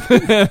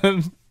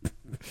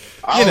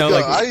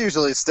 I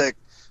usually stick,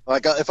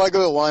 like, if I go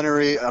to a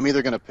winery, I'm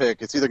either going to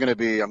pick, it's either going to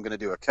be, I'm going to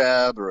do a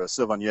Cab or a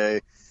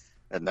Sauvignon,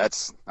 and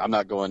I'm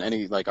not going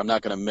I'm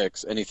not going to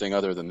mix anything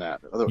other than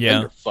that. Then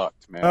you're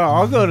fucked, man. Oh,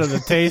 I'll go to the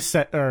taste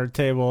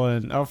table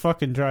and I'll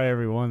fucking try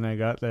every one they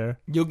got there.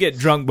 You'll get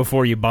drunk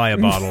before you buy a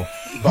bottle.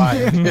 Buy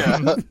it,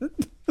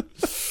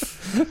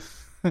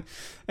 yeah.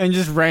 And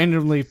just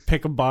randomly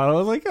pick a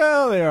bottle. Like,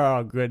 oh, they're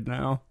all good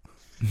now.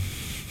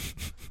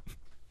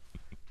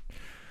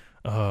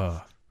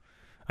 I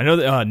know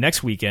that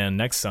next weekend,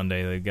 next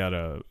Sunday, they got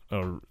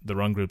the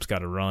run group's got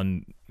to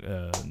run,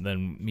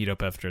 then meet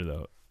up at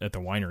the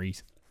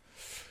wineries.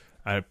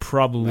 I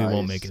probably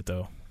won't make it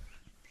though.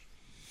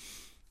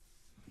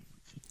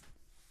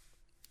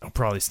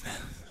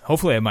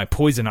 Hopefully my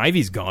poison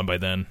ivy's gone by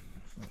then.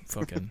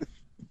 Fucking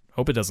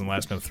hope it doesn't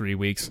last no 3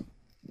 weeks.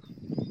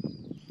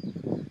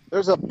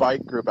 There's a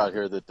bike group out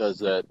here that does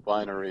that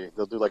winery.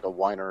 They'll do like a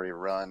winery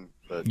run.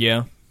 But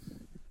Yeah.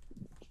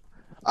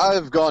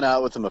 I've gone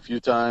out with them a few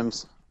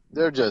times.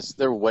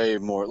 They're way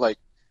more like,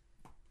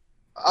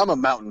 I'm a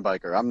mountain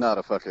biker. I'm not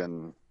a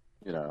fucking,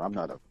 I'm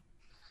not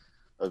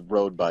a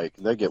road bike.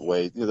 They're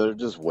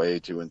just way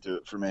too into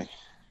it for me.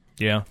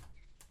 Yeah.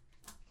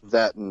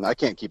 That, and I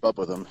can't keep up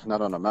with them.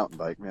 Not on a mountain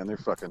bike, man. They're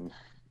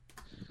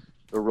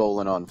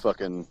rolling on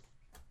fucking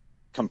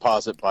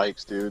composite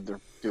bikes, dude. They're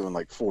doing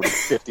like 40,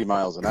 50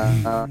 miles an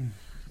hour.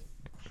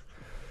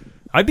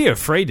 I'd be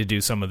afraid to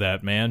do some of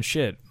that, man.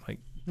 Shit. Like,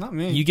 Not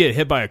me. you get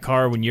hit by a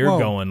car when you're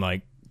going,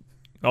 like,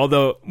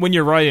 although when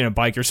you're riding a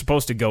bike, you're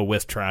supposed to go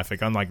with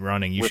traffic. Unlike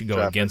running, you should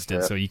go against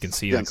it so you can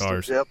see the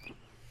cars. Yep.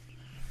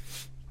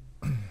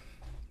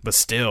 But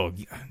still,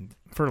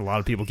 I've heard a lot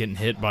of people getting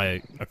hit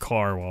by a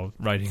car while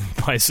riding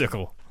a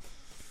bicycle.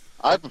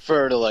 I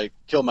prefer to like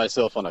kill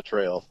myself on a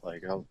trail.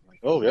 Like,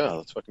 oh yeah,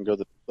 let's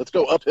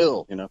go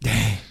uphill.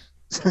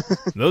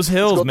 Those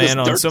hills, Let's go up man,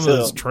 this on some dirt of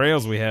those hill.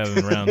 trails we have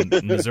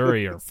around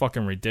Missouri are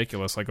fucking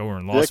ridiculous. Like over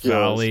in Lost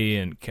Ridiculous. Valley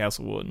and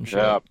Castlewood and shit.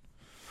 Yeah.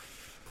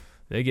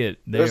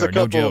 There's a no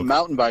couple joke. of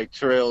mountain bike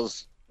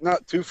trails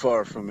not too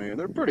far from me.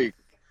 They're pretty.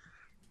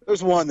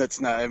 There's one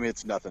that's not. I mean,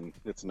 it's nothing.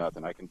 It's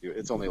nothing. I can do.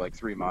 It's only like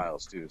 3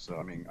 miles too. So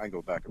I mean, I can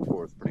go back and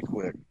forth pretty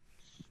quick.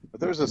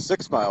 But there's a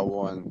 6-mile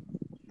one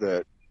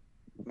that,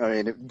 I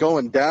mean,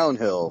 going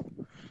downhill.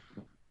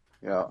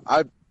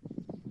 I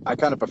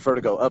kind of prefer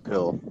to go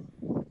uphill,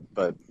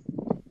 but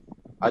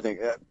I think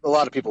a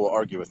lot of people will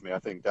argue with me. I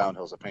think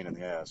downhill's a pain in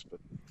the ass, but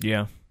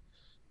Yeah.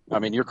 I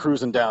mean, you're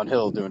cruising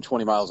downhill doing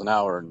 20 miles an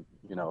hour, and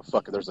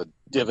there's a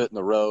divot in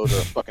the road or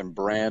a fucking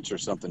branch or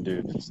something,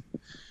 dude.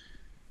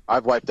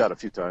 I've wiped out a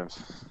few times.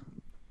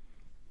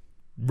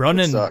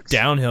 Running sucks.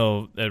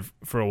 downhill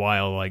for a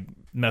while like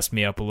messed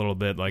me up a little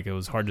bit. Like it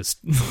was hard to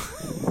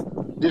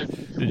Dude,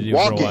 do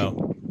for a while.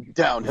 walking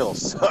downhill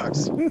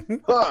sucks.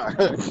 Fuck.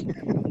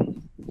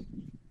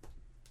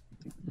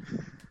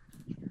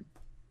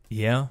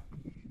 Yeah.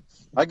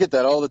 I get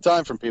that all the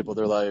time from people.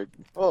 They're like,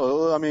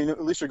 "Oh, I mean,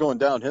 at least you're going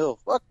downhill."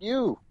 Fuck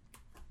you.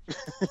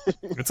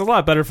 It's a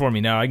lot better for me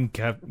now. I don't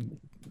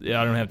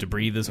have to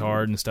breathe as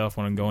hard and stuff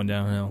when I'm going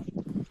downhill.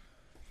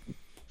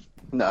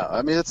 No,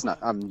 I mean it's not.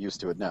 I'm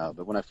used to it now,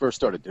 but when I first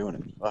started doing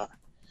it,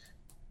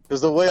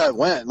 because the way I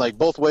went, like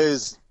both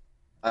ways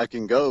I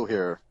can go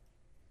here,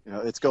 you know,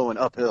 it's going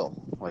uphill,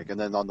 like, and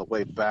then on the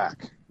way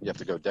back you have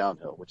to go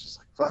downhill, which is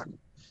like fuck.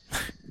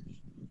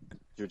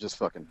 You're just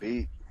fucking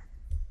beat.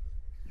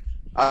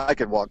 I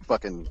could walk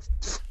fucking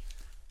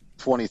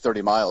 20,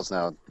 30 miles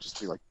now and just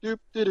be like, doop,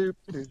 doop,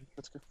 doop.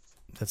 That's good.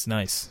 That's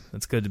nice.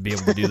 That's good to be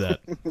able to do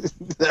that.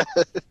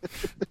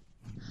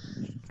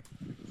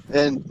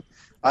 And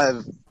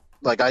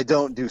I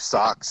don't do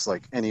socks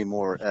like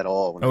anymore at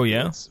all. When Oh, I do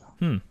yeah? it,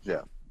 so,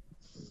 yeah.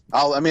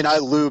 I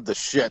lube the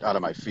shit out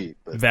of my feet,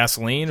 but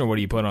Vaseline, or what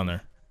do you put on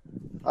there?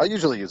 I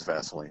usually use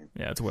Vaseline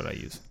Yeah, that's what I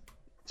use.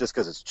 just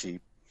because it's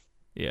cheap.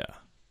 Yeah.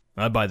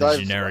 I buy the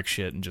I've- generic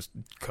shit and just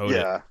coat it.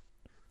 Yeah,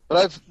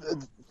 but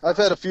I've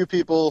had a few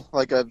people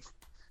like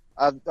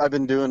I've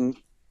been doing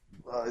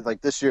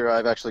like this year.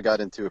 I've actually got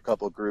into a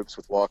couple of groups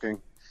with walking,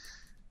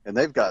 and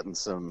they've gotten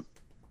some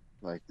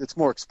like it's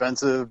more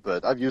expensive,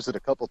 but I've used it a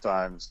couple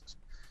times.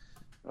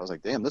 I was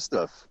like, damn, this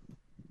stuff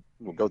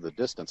will go the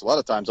distance. A lot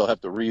of times I'll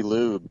have to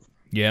re-lube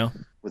Yeah.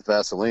 with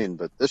Vaseline,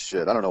 but this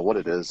shit, I don't know what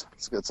it is.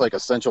 It's like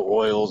essential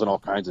oils and all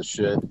kinds of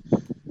shit.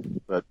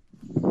 But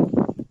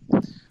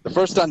the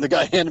first time the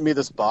guy handed me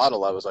this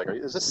bottle, I was like,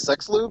 "Is this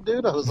sex lube,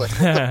 dude?" I was like, "What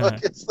the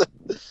fuck is that?"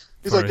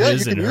 He's For like, "Yeah, you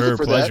his can and use her it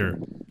for pleasure.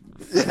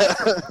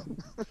 that."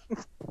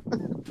 Yeah.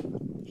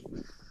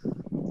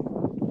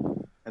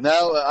 And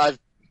now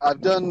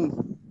I've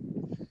done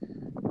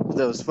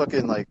those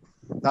fucking like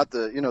not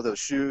the those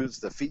shoes,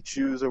 the feet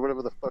shoes or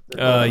whatever the fuck. they're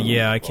called.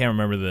 Yeah, I can't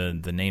remember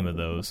the name of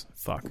those.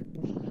 Fuck.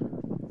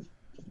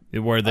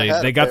 Where I they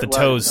had a got the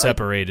pair- toes I-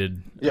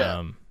 separated.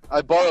 Yeah.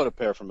 I borrowed a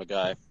pair from a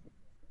guy.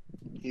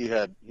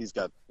 He's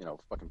got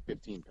fucking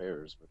 15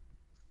 pairs. But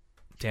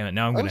Damn it!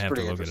 Now I'm that gonna was have to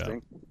pretty look it up.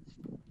 interesting.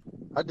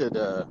 I did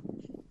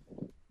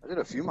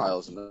a few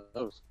miles in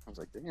those. I was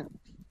like, damn.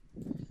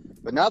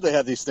 But now they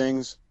have these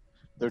things.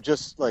 They're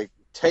just like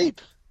tape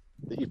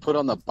that you put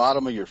on the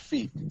bottom of your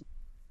feet.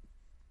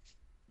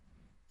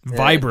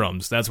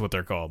 Vibrams, that's what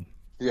they're called.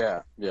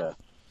 Yeah, yeah.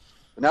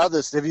 But now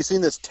have you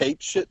seen this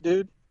tape shit,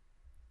 dude?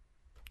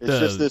 It's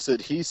just this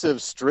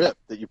adhesive strip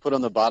that you put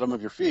on the bottom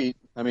of your feet.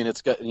 I mean,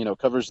 it's got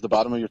covers the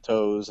bottom of your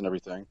toes and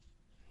everything.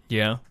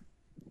 Yeah.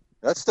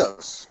 That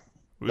stuff's.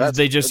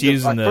 They just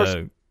using first-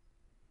 the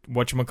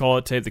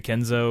whatchamacallit tape, the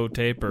Kenzo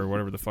tape, or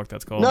whatever the fuck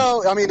that's called.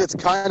 No, I mean it's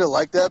kind of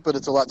like that, but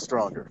it's a lot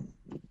stronger.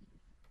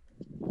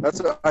 That's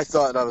what I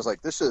thought. I was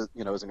like, this shit,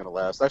 isn't gonna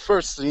last. I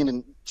first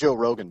seen Joe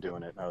Rogan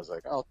doing it, and I was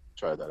like, I'll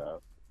try that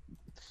out.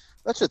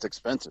 That shit's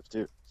expensive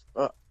too.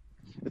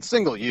 It's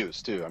single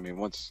use too. I mean,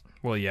 once.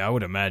 Well, yeah, I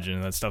would imagine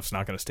that stuff's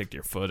not going to stick to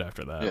your foot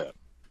after that. Yeah.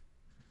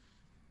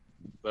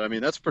 But I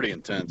mean, that's pretty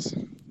intense.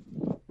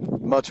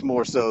 Much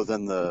more so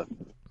than the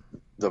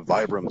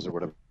Vibrams or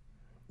whatever.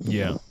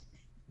 Yeah.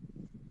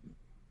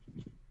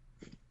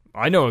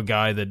 I know a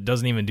guy that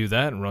doesn't even do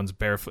that and runs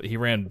barefoot. He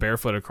ran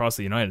barefoot across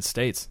the United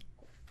States.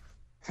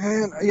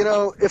 And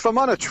if I'm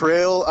on a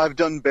trail, I've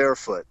done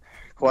barefoot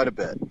quite a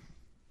bit,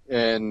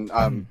 and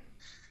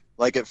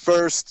like at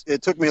first,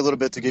 it took me a little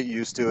bit to get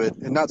used to it,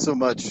 and not so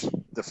much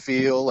the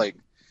feel. Like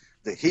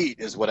the heat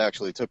is what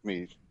actually took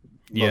me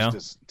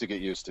most to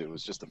get used to. It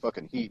was just the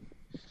fucking heat.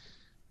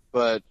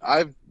 But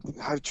I've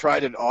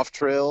tried it off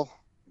trail,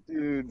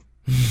 dude.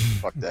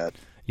 Fuck that.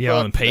 Yeah,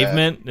 on the Fuck that.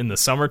 pavement in the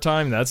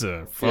summertime, that's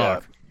a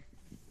fuck.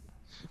 Yeah.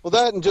 Well,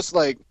 that and just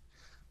like,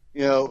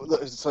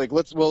 it's like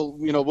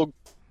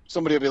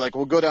somebody will be like,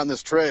 we'll go down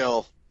this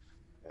trail,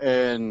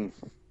 and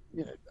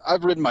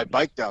I've ridden my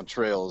bike down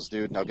trails,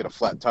 dude, and I'll get a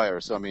flat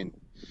tire. So I mean,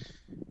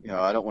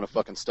 I don't want to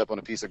fucking step on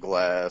a piece of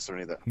glass or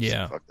anything.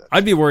 Yeah. Fuck that.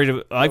 I'd be worried.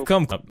 I've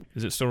come up.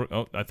 Is it still?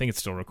 Oh, I think it's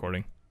still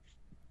recording.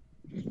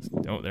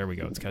 Oh, there we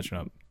go. It's catching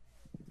up.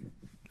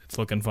 It's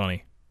looking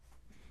funny.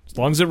 As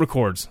long as it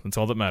records, that's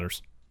all that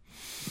matters.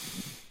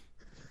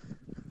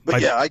 But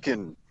yeah, I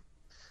can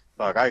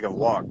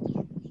walk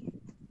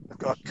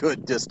a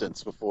good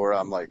distance before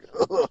I'm like,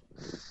 ugh.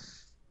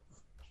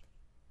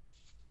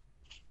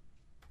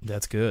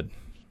 That's good.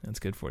 That's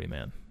good for you,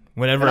 man.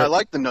 Whenever And I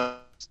like the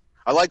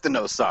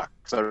no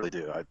socks. I really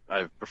do.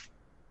 I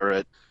prefer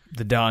it.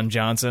 the Don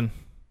Johnson.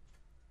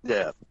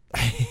 Yeah.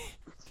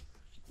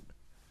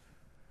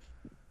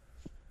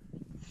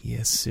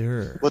 Yes,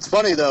 sir. What's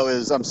funny though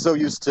is I'm so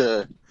used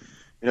to,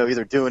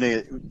 either doing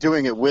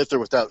it with or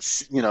without,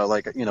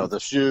 the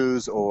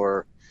shoes,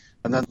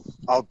 and then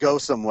I'll go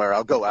somewhere.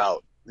 I'll go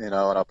out, and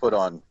I'll put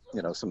on,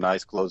 some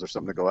nice clothes or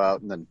something to go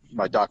out, and then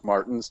my Doc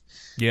Martens.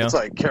 Yeah. It's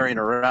like carrying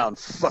around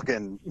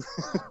fucking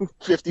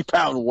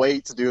 50-pound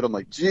weights, dude. I'm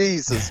like,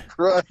 Jesus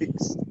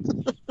Christ.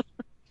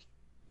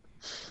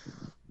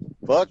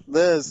 fuck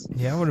this.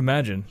 Yeah, I would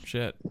imagine.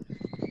 Shit.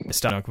 I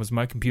stopped because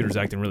my computer's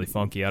acting really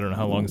funky. I don't know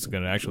how long it's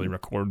going to actually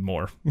record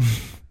more.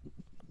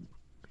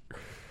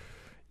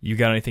 You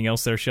got anything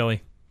else there,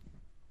 Shelley?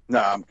 No,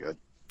 I'm good.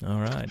 All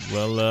right.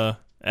 Well,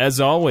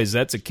 as always,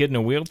 that's a kid in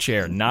a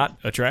wheelchair, not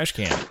a trash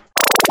can.